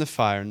wind and the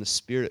fire, and the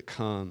Spirit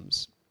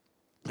comes.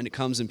 And it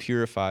comes and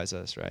purifies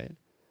us, right?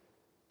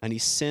 And he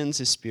sends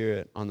his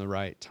Spirit on the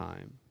right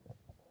time.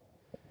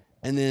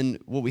 And then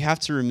what we have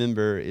to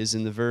remember is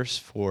in the verse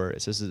 4,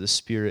 it says that the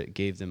Spirit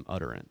gave them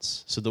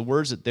utterance. So the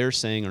words that they're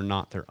saying are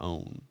not their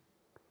own.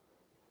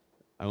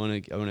 I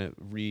want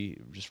to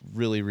just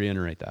really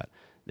reiterate that.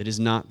 It is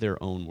not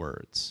their own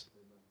words.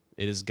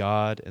 It is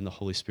God and the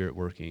Holy Spirit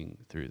working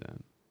through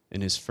them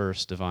in his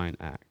first divine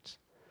act.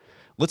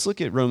 Let's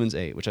look at Romans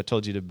 8, which I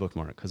told you to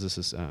bookmark because this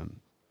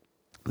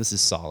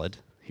is solid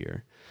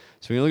here.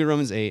 So we're going to look at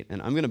Romans 8,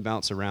 and I'm going to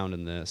bounce around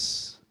in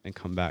this and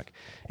come back.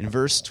 In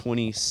verse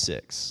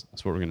 26,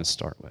 that's what we're going to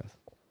start with.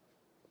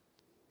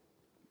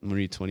 I'm going to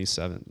read 26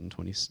 and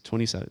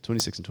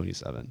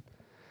 27.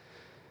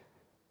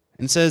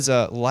 And it says,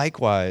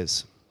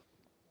 likewise,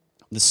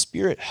 the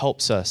Spirit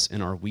helps us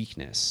in our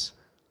weakness,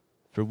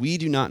 for we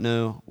do not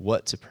know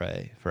what to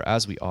pray for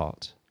as we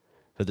ought,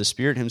 but the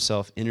Spirit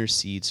himself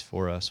intercedes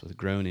for us with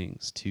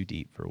groanings too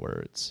deep for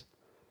words.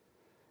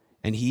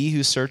 And he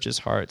who searches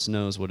hearts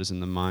knows what is in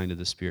the mind of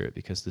the Spirit,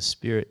 because the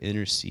Spirit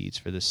intercedes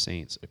for the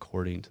saints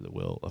according to the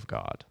will of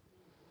God.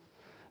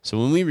 So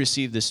when we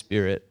receive the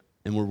Spirit,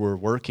 and we're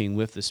working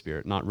with the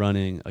Spirit, not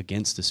running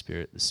against the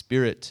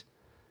Spirit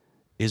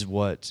is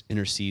what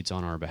intercedes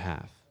on our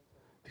behalf,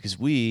 because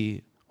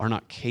we are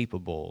not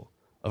capable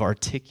of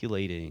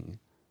articulating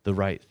the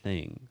right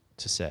thing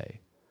to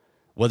say.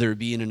 Whether it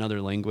be in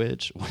another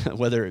language,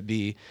 whether it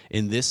be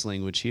in this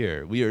language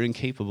here, we are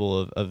incapable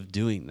of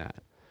doing that.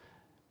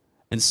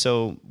 And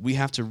so we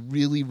have to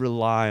really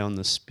rely on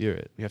the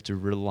Spirit. We have to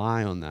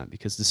rely on that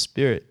because the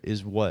Spirit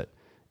is what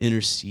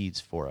intercedes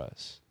for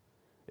us.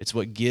 It's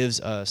what gives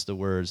us the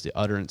words, the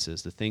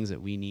utterances, the things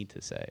that we need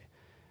to say.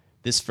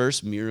 This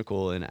first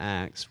miracle in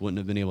Acts wouldn't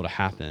have been able to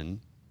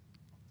happen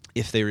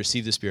if they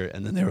received the Spirit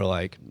and then they were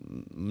like,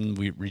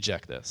 we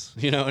reject this.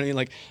 You know what I mean?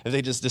 Like if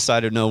they just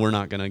decided, no, we're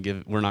not going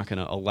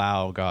to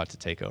allow God to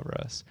take over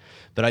us.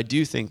 But I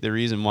do think the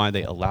reason why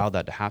they allowed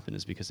that to happen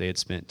is because they had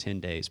spent 10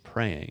 days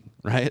praying,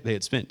 right? They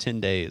had spent 10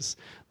 days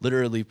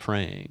literally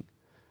praying.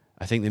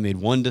 I think they made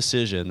one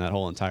decision that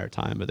whole entire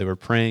time, but they were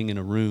praying in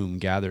a room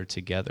gathered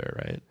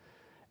together, right?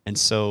 And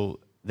so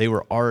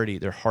their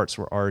hearts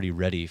were already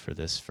ready for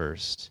this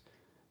first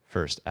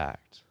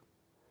act.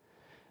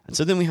 And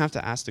so then we have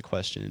to ask the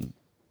question,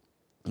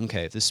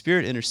 okay, if the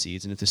Spirit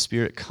intercedes and if the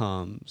Spirit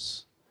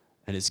comes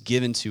and is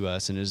given to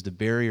us and is the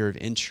barrier of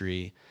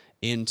entry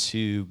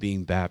into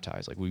being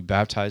baptized, like we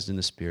baptized in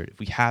the Spirit, if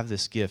we have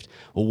this gift,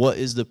 well, what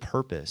is the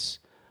purpose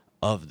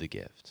of the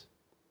gift?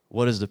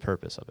 What is the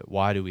purpose of it?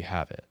 Why do we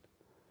have it?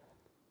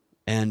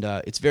 And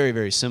it's very,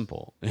 very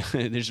simple.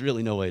 There's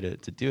really no way to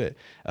do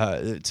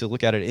it, to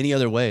look at it any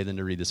other way than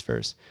to read this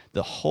verse.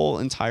 The whole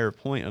entire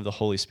point of the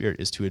Holy Spirit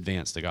is to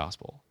advance the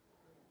gospel.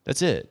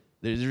 That's it.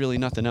 There's really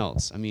nothing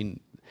else. I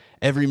mean,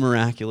 every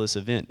miraculous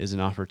event is an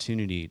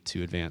opportunity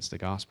to advance the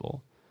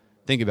gospel.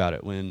 Think about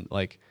it.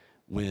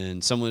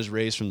 When someone is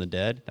raised from the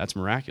dead, that's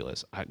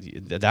miraculous.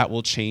 That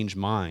will change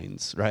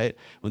minds, right?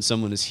 When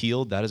someone is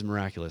healed, that is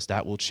miraculous.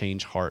 That will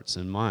change hearts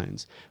and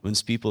minds. When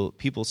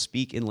people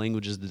speak in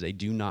languages that they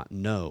do not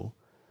know,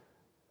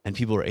 and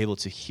people are able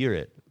to hear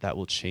it, that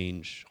will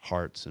change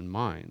hearts and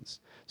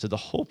minds. So the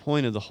whole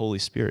point of the Holy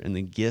Spirit and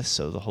the gifts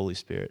of the Holy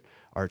Spirit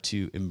are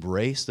to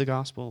embrace the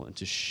gospel and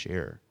to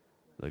share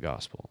the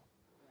gospel,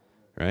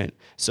 right?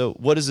 So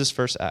what is this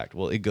first act?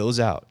 Well, it goes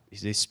out.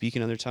 They speak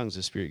in other tongues.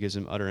 The Spirit gives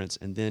them utterance.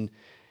 And then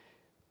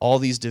all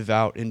these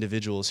devout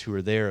individuals who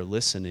are there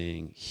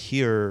listening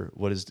hear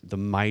what is the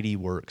mighty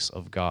works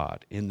of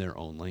God in their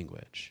own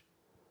language.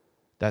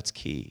 That's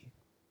key.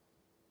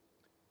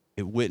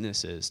 It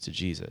witnesses to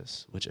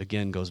Jesus, which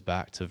again goes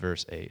back to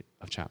verse 8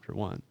 of chapter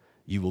 1.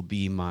 You will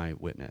be my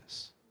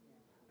witness,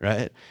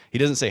 right? He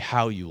doesn't say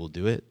how you will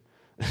do it.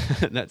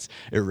 That's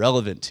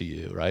irrelevant to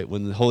you, right?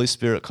 When the Holy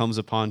Spirit comes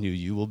upon you,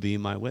 you will be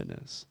my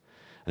witness.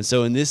 And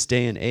so in this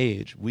day and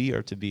age, we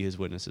are to be his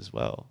witness as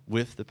well,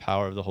 with the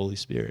power of the Holy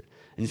Spirit.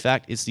 In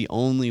fact, it's the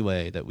only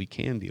way that we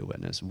can be a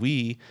witness.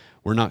 We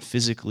were not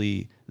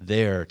physically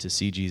there to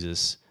see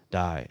Jesus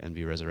die and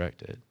be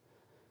resurrected.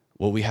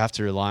 What we have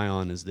to rely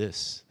on is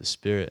this, the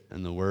Spirit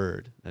and the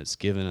Word that's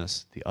given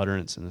us the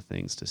utterance and the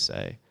things to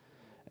say.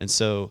 And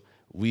so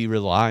we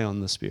rely on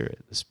the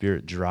Spirit. The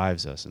Spirit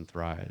drives us and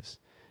thrives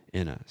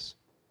in us.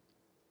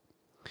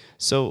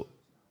 So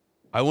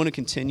I want to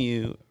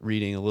continue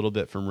reading a little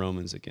bit from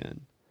Romans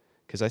again,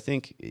 because I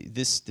think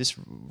this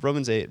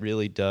Romans 8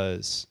 really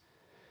does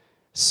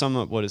sum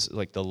up what is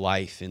like the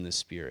life in the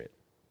Spirit.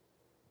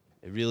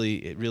 It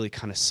really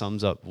kind of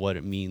sums up what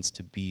it means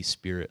to be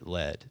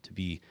Spirit-led, to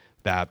be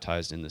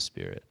baptized in the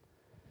Spirit.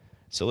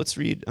 So let's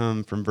read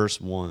from verse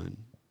 1.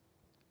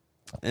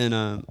 And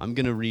I'm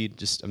going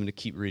to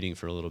keep reading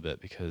for a little bit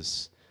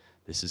because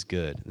this is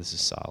good. This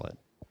is solid.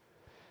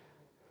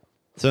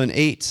 So in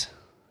 8,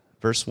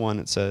 verse 1,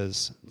 it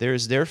says, "There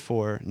is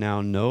therefore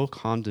now no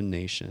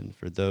condemnation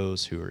for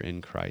those who are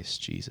in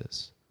Christ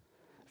Jesus.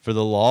 For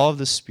the law of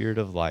the Spirit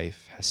of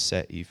life has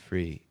set you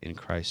free in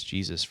Christ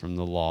Jesus from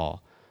the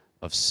law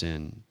of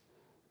sin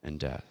and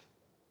death."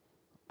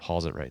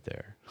 Pause it right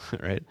there,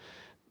 right?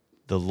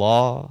 The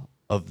law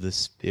of the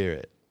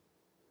Spirit.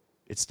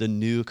 It's the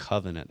new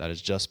covenant that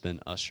has just been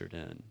ushered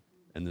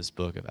in this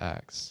book of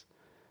Acts,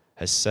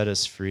 has set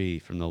us free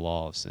from the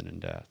law of sin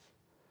and death.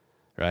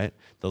 Right?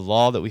 The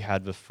law that we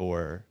had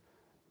before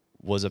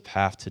was a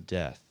path to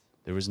death.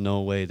 There was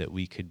no way that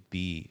we could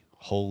be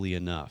holy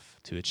enough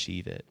to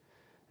achieve it.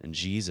 And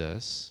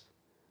Jesus,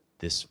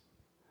 this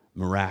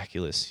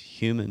miraculous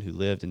human who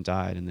lived and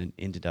died and then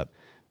ended up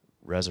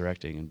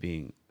resurrecting and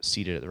being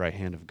seated at the right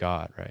hand of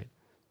God, right?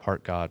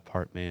 Part God,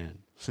 part man,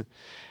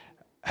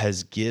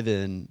 has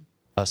given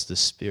us the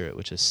Spirit,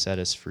 which has set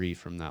us free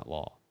from that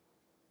law.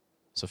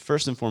 So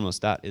first and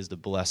foremost, that is the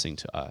blessing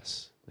to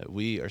us, that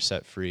we are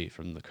set free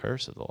from the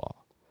curse of the law.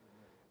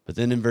 But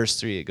then in verse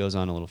 3, it goes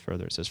on a little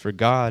further. It says, "For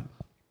God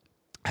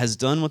has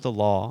done what the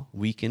law,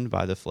 weakened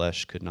by the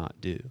flesh, could not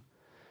do.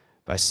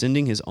 By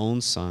sending his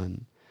own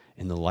Son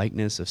in the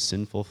likeness of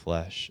sinful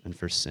flesh, and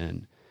for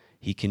sin,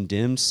 he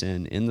condemned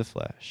sin in the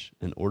flesh,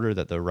 in order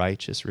that the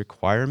righteous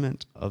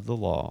requirement of the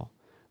law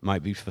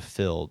might be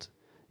fulfilled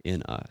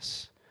in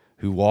us,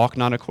 who walk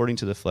not according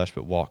to the flesh,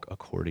 but walk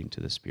according to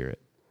the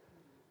Spirit.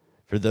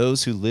 For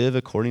those who live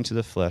according to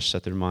the flesh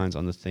set their minds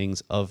on the things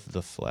of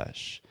the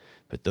flesh,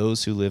 but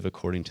those who live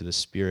according to the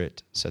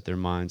Spirit set their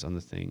minds on the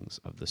things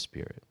of the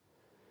Spirit.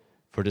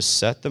 For to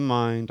set the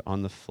mind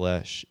on the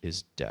flesh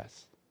is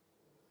death,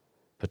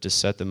 but to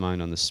set the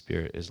mind on the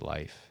Spirit is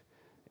life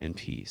and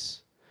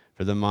peace.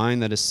 For the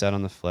mind that is set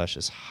on the flesh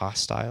is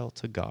hostile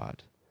to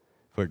God,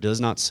 for it does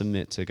not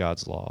submit to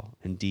God's law.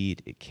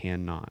 Indeed, it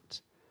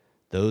cannot.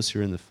 Those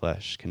who are in the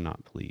flesh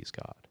cannot please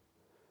God."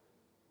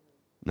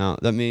 Now,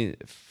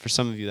 for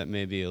some of you, that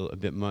may be a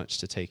bit much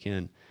to take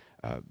in,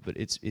 but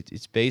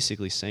it's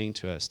basically saying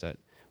to us that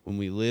when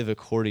we live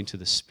according to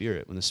the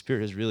Spirit, when the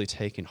Spirit has really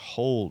taken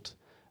hold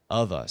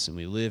of us and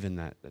we live in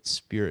that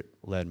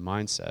Spirit-led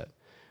mindset,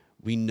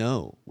 we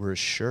know, we're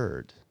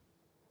assured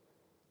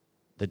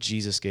that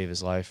Jesus gave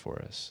his life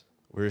for us.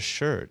 We're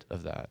assured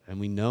of that, and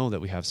we know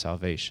that we have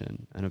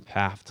salvation and a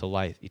path to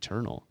life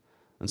eternal.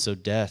 And so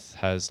death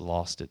has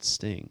lost its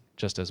sting,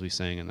 just as we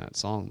sang in that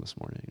song this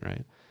morning,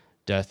 right?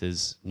 Death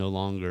is no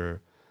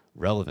longer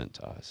relevant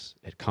to us.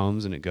 It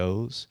comes and it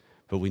goes,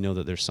 but we know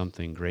that there's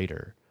something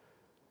greater,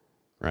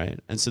 right?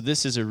 And so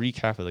this is a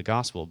recap of the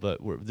gospel, but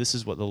this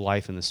is what the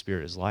life in the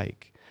Spirit is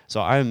like.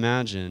 So I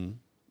imagine,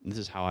 this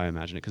is how I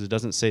imagine it, because it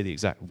doesn't say the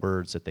exact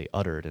words that they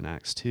uttered in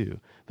Acts 2,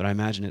 but I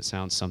imagine it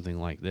sounds something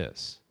like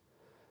this,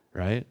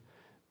 right?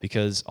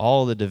 Because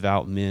all the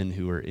devout men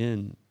who were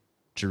in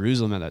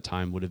Jerusalem at that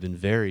time would have been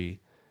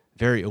very,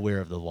 very aware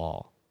of the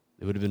law.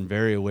 They would have been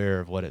very aware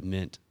of what it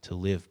meant to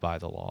live by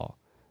the law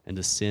and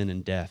to sin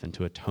and death and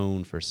to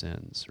atone for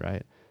sins,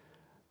 right?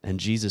 And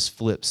Jesus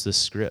flips the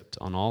script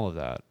on all of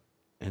that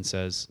and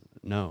says,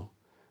 no,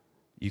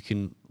 you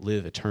can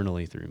live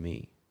eternally through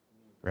me,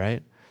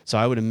 right? So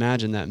I would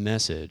imagine that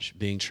message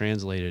being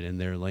translated in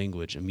their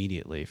language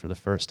immediately for the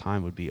first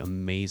time would be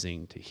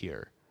amazing to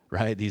hear,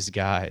 right? These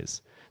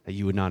guys that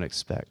you would not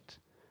expect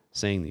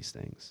saying these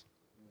things.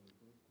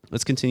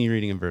 Let's continue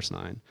reading in verse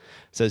 9. It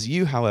says,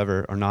 you,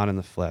 however, are not in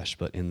the flesh,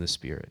 but in the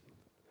Spirit,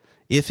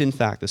 if in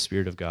fact the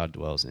Spirit of God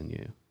dwells in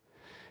you.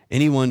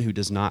 Anyone who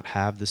does not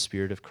have the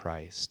Spirit of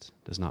Christ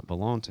does not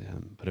belong to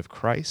him. But if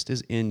Christ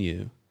is in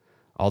you,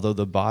 although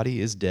the body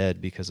is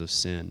dead because of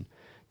sin,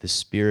 the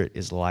Spirit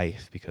is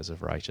life because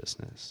of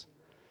righteousness.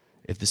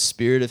 If the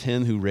Spirit of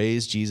him who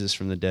raised Jesus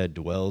from the dead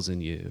dwells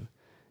in you,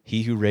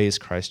 he who raised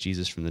Christ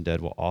Jesus from the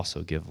dead will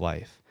also give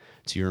life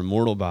to your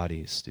immortal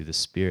bodies through the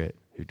Spirit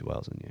who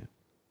dwells in you.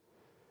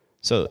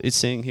 So it's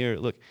saying here,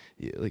 look,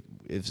 like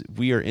if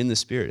we are in the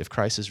Spirit, if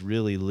Christ is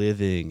really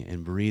living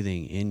and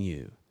breathing in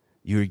you,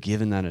 you are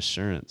given that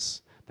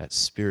assurance, that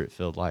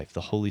Spirit-filled life.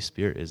 The Holy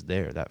Spirit is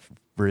there. That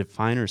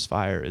refiner's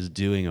fire is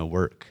doing a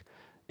work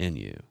in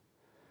you.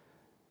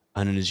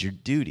 And it is your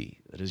duty,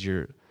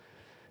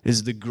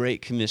 is the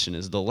Great Commission,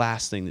 is the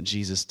last thing that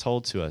Jesus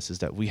told to us, is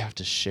that we have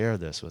to share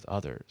this with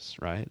others,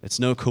 right? It's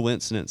no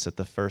coincidence that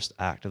the first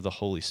act of the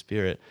Holy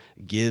Spirit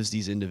gives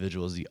these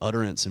individuals the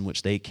utterance in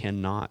which they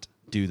cannot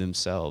do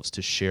themselves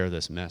to share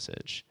this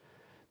message.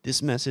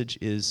 This message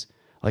is,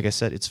 like I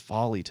said, it's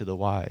folly to the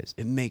wise.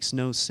 It makes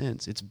no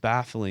sense. It's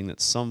baffling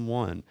that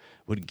someone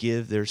would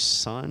give their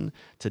son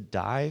to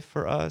die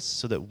for us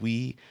so that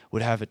we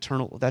would have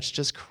eternal. That's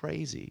just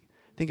crazy.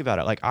 Think about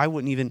it. Like I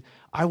wouldn't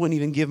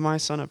even give my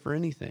son up for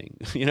anything.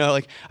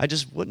 Like I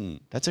just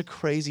wouldn't. That's a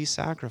crazy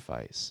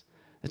sacrifice.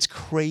 It's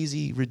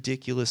crazy,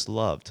 ridiculous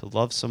love, to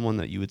love someone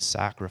that you would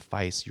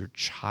sacrifice your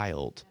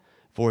child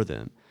for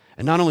them.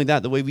 And not only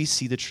that, the way we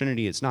see the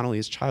Trinity, it's not only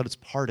his child, it's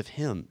part of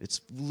him.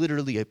 It's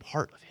literally a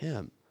part of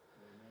him.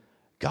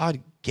 God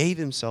gave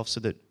himself so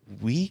that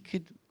we,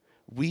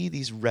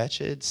 these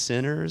wretched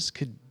sinners,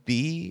 could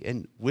be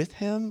and with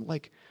him.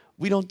 Like,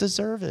 we don't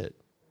deserve it.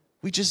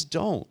 We just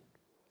don't.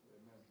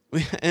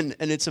 And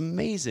it's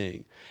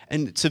amazing.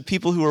 And to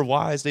people who are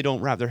wise, they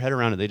don't wrap their head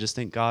around it. They just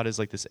think God is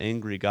like this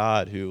angry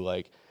God who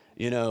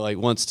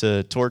wants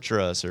to torture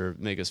us or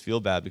make us feel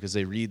bad because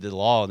they read the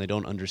law and they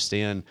don't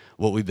understand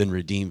what we've been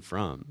redeemed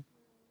from.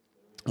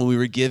 When we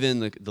were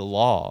given the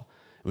law,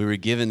 we were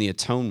given the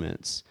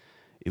atonements,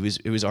 it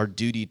was our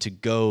duty to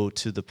go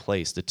to the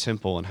place, the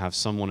temple, and have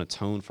someone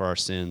atone for our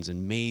sins,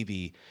 and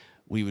maybe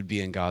we would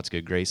be in God's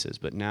good graces.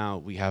 But now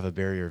we have a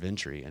barrier of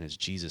entry, and it's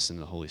Jesus and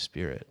the Holy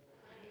Spirit.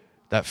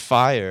 That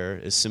fire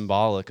is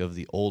symbolic of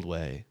the old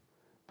way,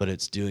 but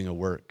it's doing a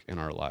work in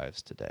our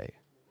lives today.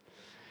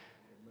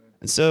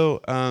 And so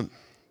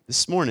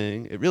this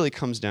morning, it really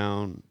comes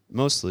down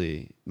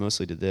mostly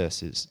to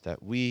this, is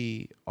that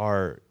we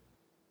are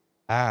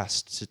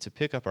asked to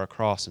pick up our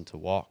cross and to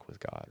walk with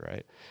God,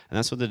 right? And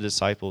that's what the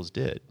disciples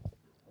did.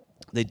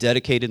 They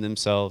dedicated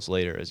themselves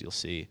later, as you'll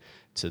see,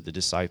 to the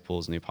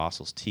disciples and the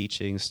apostles'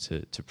 teachings,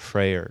 to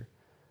prayer.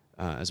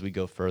 As we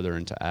go further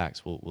into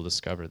Acts, we'll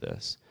discover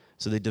this.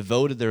 So they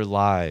devoted their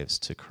lives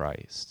to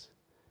Christ,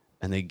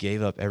 and they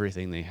gave up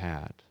everything they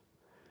had.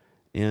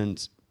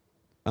 And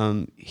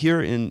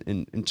here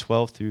in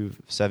 12 through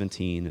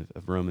 17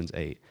 of Romans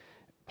 8,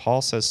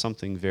 Paul says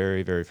something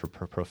very, very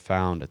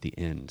profound at the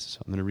end. So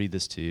I'm going to read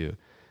this to you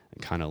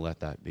and kind of let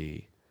that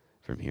be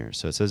from here.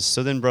 So it says,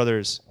 so then,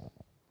 brothers,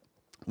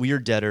 we are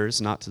debtors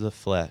not to the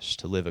flesh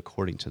to live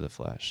according to the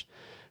flesh.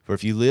 For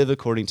if you live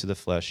according to the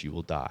flesh, you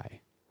will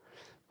die.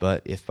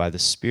 But if by the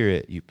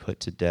Spirit you put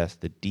to death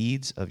the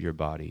deeds of your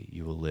body,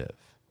 you will live.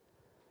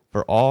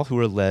 For all who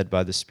are led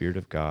by the Spirit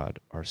of God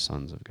are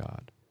sons of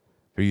God.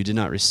 For you did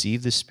not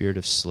receive the spirit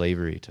of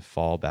slavery to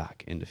fall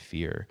back into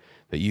fear,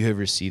 but you have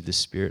received the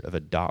Spirit of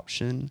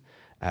adoption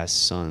as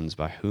sons,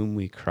 by whom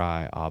we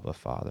cry, Abba,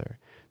 Father.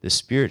 The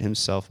Spirit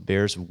himself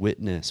bears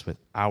witness with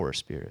our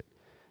spirit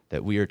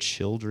that we are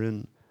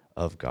children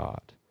of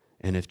God,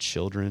 and if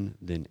children,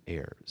 then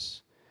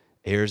heirs,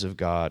 heirs of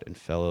God and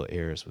fellow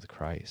heirs with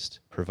Christ,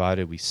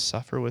 provided we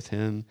suffer with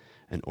him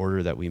in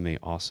order that we may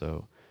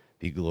also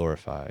be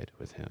glorified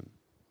with him.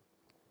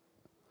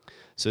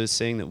 So it's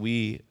saying that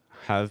we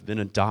have been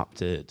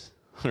adopted,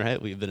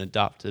 right? We've been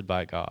adopted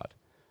by God,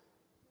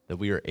 that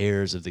we are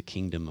heirs of the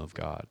kingdom of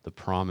God, the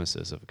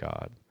promises of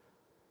God.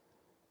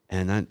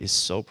 And that is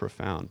so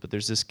profound. But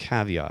there's this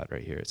caveat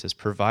right here. It says,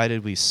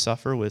 provided we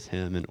suffer with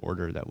him in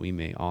order that we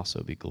may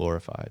also be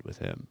glorified with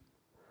him,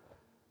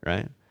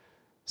 right?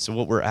 So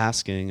what we're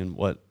asking and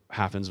what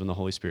happens when the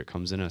Holy Spirit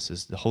comes in us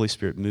is the Holy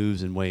Spirit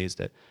moves in ways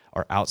that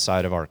are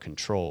outside of our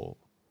control.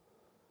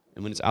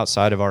 And when it's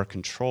outside of our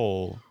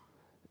control,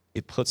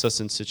 it puts us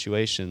in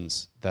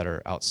situations that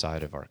are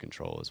outside of our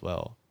control as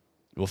well.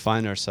 We'll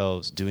find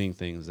ourselves doing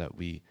things that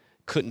we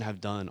couldn't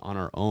have done on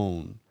our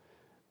own,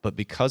 but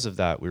because of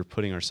that, we're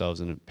putting ourselves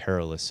in a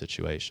perilous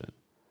situation.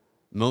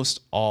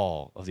 Most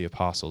all of the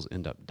apostles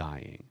end up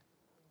dying,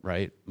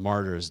 right?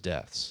 Martyrs'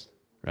 deaths,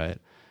 right?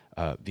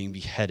 Being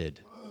beheaded,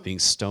 being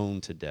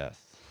stoned to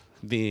death,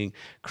 being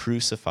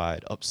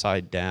crucified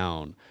upside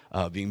down,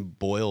 being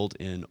boiled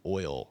in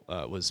oil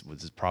was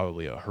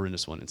probably a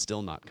horrendous one, and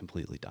still not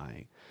completely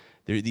dying.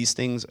 These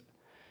things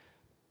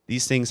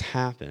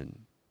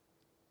happen.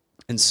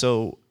 And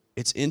so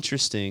it's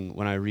interesting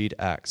when I read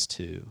Acts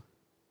 2,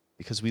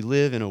 because we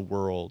live in a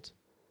world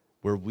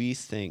where we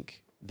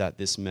think that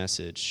this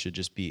message should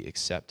just be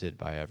accepted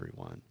by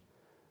everyone.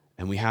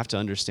 And we have to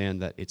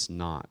understand that it's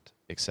not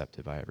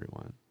accepted by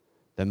everyone,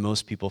 that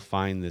most people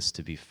find this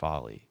to be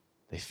folly.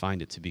 They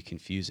find it to be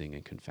confusing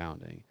and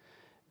confounding.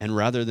 And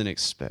rather than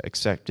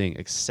accepting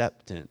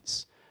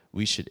acceptance,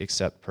 we should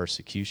accept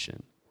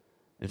persecution.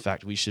 In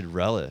fact, we should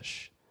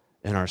relish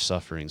in our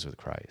sufferings with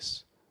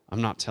Christ.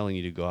 I'm not telling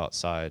you to go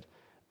outside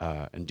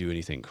and do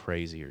anything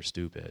crazy or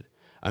stupid.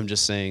 I'm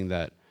just saying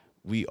that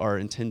we are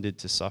intended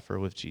to suffer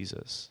with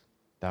Jesus.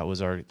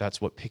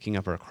 That's what picking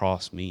up our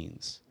cross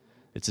means.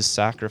 It's a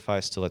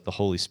sacrifice to let the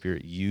Holy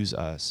Spirit use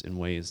us in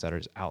ways that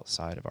are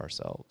outside of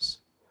ourselves.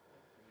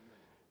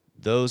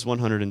 Those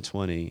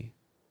 120,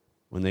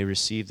 when they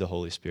received the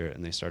Holy Spirit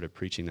and they started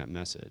preaching that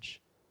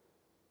message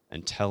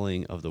and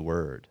telling of the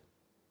word,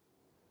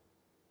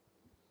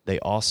 they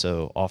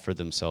also offered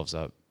themselves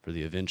up for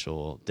the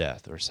eventual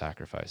death or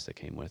sacrifice that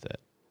came with it.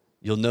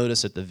 You'll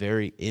notice at the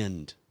very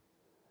end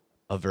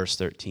of verse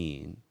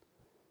 13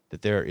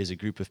 that there is a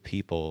group of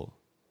people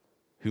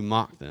who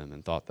mocked them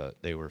and thought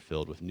that they were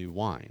filled with new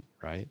wine,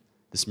 right?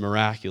 This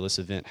miraculous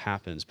event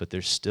happens, but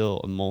there's still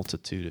a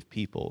multitude of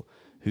people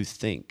who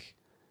think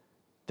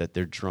that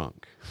they're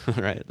drunk,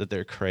 right? That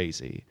they're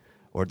crazy,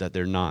 or that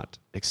they're not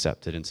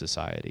accepted in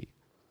society.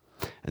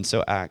 And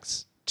so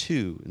Acts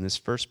 2, in this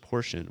first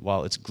portion,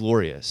 while it's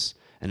glorious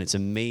and it's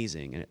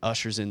amazing and it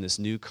ushers in this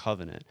new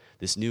covenant,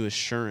 this new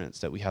assurance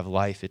that we have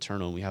life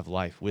eternal and we have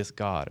life with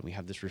God and we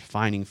have this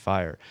refining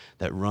fire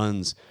that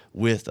runs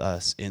with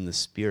us in the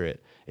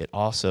Spirit, it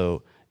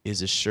also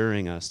is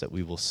assuring us that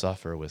we will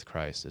suffer with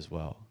Christ as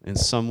well. In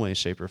some way,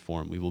 shape, or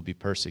form, we will be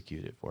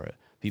persecuted for it.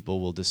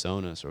 People will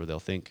disown us, or they'll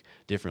think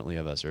differently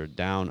of us, or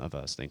down of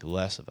us, think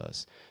less of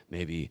us.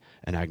 Maybe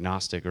an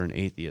agnostic or an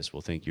atheist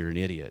will think you're an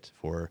idiot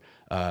for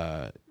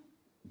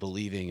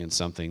believing in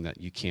something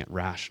that you can't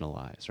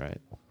rationalize,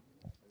 right?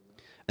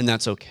 And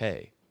that's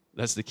okay.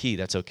 That's the key.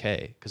 That's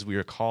okay, because we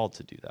are called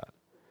to do that.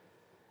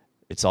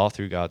 It's all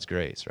through God's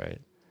grace, right?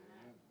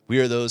 We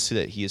are those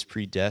that he has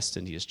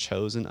predestined. He has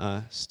chosen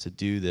us to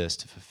do this,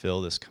 to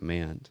fulfill this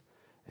command,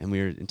 and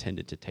we are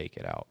intended to take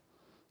it out.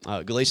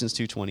 Galatians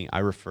 2:20, I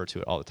refer to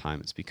it all the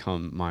time. It's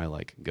become my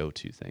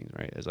go-to thing,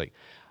 right? It's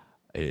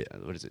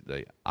what is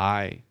it?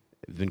 I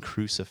have been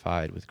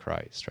crucified with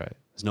Christ, right?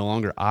 It's no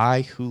longer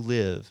I who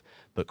live,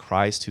 but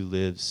Christ who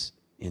lives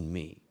in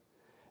me.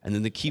 And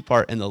then the key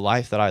part, in the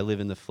life that I live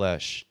in the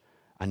flesh,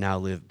 I now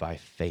live by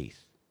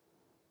faith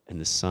in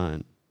the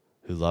Son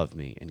who loved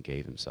me and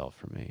gave himself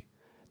for me.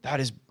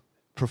 That is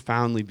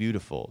profoundly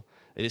beautiful.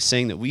 It is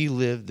saying that we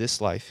live this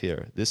life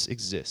here. This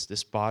exists.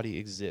 This body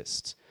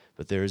exists.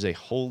 But there is a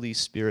Holy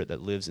Spirit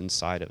that lives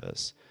inside of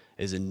us.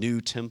 It is a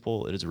new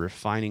temple. It is a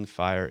refining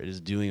fire. It is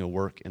doing a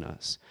work in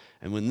us.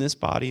 And when this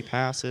body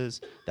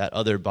passes, that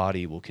other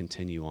body will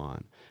continue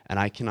on. And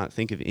I cannot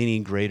think of any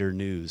greater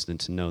news than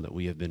to know that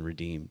we have been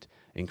redeemed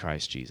in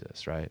Christ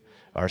Jesus, right?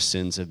 Our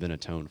sins have been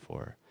atoned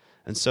for.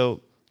 And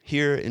so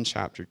here in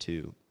chapter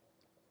 2,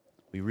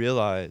 we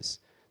realize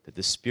that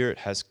the Spirit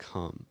has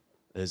come,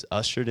 has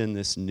ushered in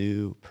this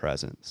new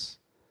presence.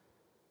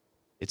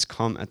 It's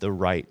come at the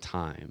right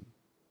time.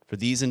 For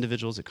these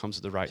individuals, it comes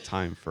at the right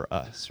time for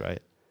us,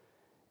 right?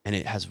 And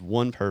it has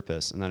one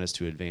purpose, and that is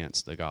to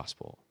advance the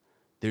gospel.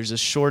 There's a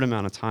short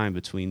amount of time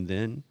between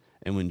then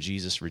and when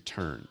Jesus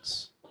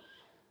returns.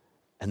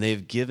 And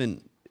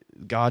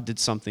God did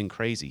something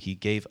crazy. He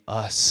gave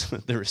us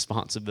the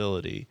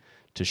responsibility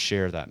to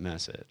share that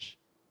message,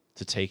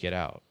 to take it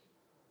out,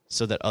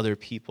 so that other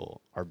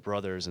people, our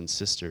brothers and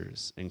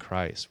sisters in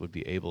Christ, would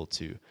be able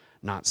to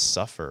not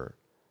suffer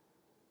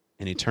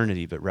in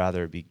eternity, but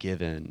rather be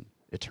given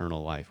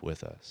eternal life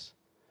with us.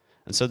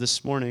 And so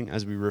this morning,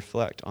 as we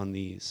reflect on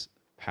these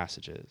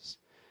passages,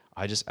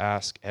 I just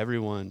ask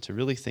everyone to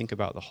really think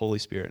about the Holy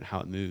Spirit and how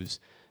it moves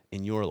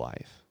in your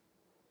life?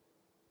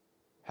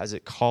 Has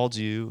it called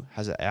you?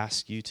 Has it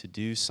asked you to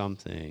do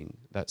something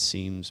that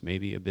seems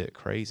maybe a bit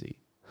crazy,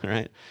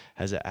 right?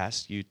 Has it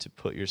asked you to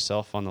put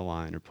yourself on the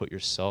line or put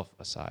yourself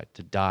aside,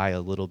 to die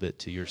a little bit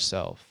to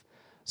yourself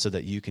so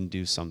that you can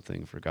do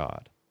something for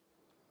God?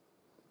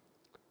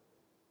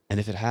 And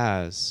if it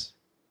has,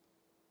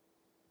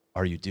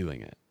 are you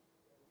doing it?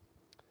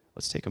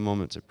 Let's take a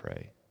moment to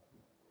pray.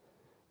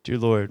 Dear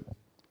Lord,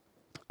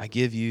 I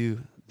give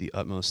you the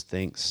utmost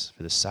thanks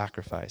for the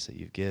sacrifice that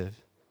you give,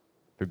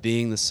 for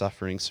being the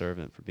suffering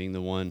servant, for being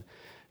the one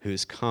who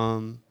has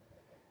come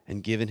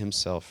and given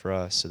himself for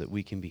us so that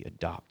we can be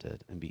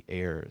adopted and be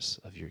heirs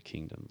of your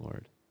kingdom,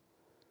 Lord.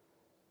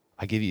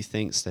 I give you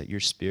thanks that your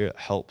Spirit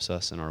helps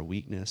us in our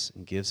weakness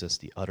and gives us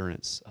the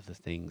utterance of the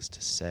things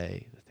to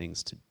say, the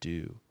things to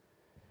do.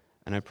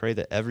 And I pray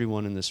that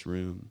everyone in this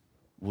room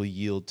will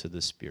yield to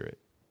the Spirit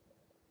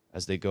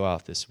as they go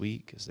out this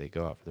week, as they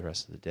go out for the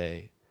rest of the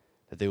day,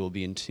 that they will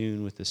be in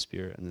tune with the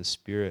Spirit, and the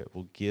Spirit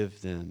will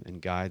give them and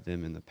guide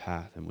them in the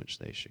path in which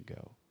they should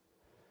go.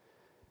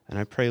 And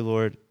I pray,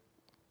 Lord,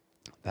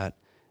 that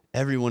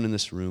everyone in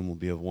this room will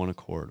be of one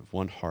accord, of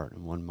one heart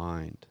and one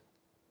mind,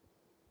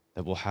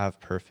 that will have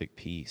perfect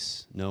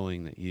peace,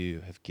 knowing that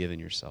you have given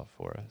yourself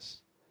for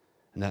us,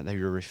 and that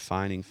your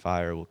refining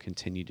fire will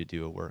continue to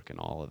do a work in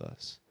all of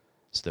us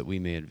so that we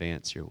may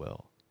advance your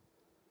will.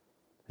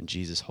 In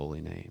Jesus'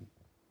 holy name,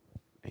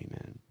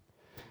 amen.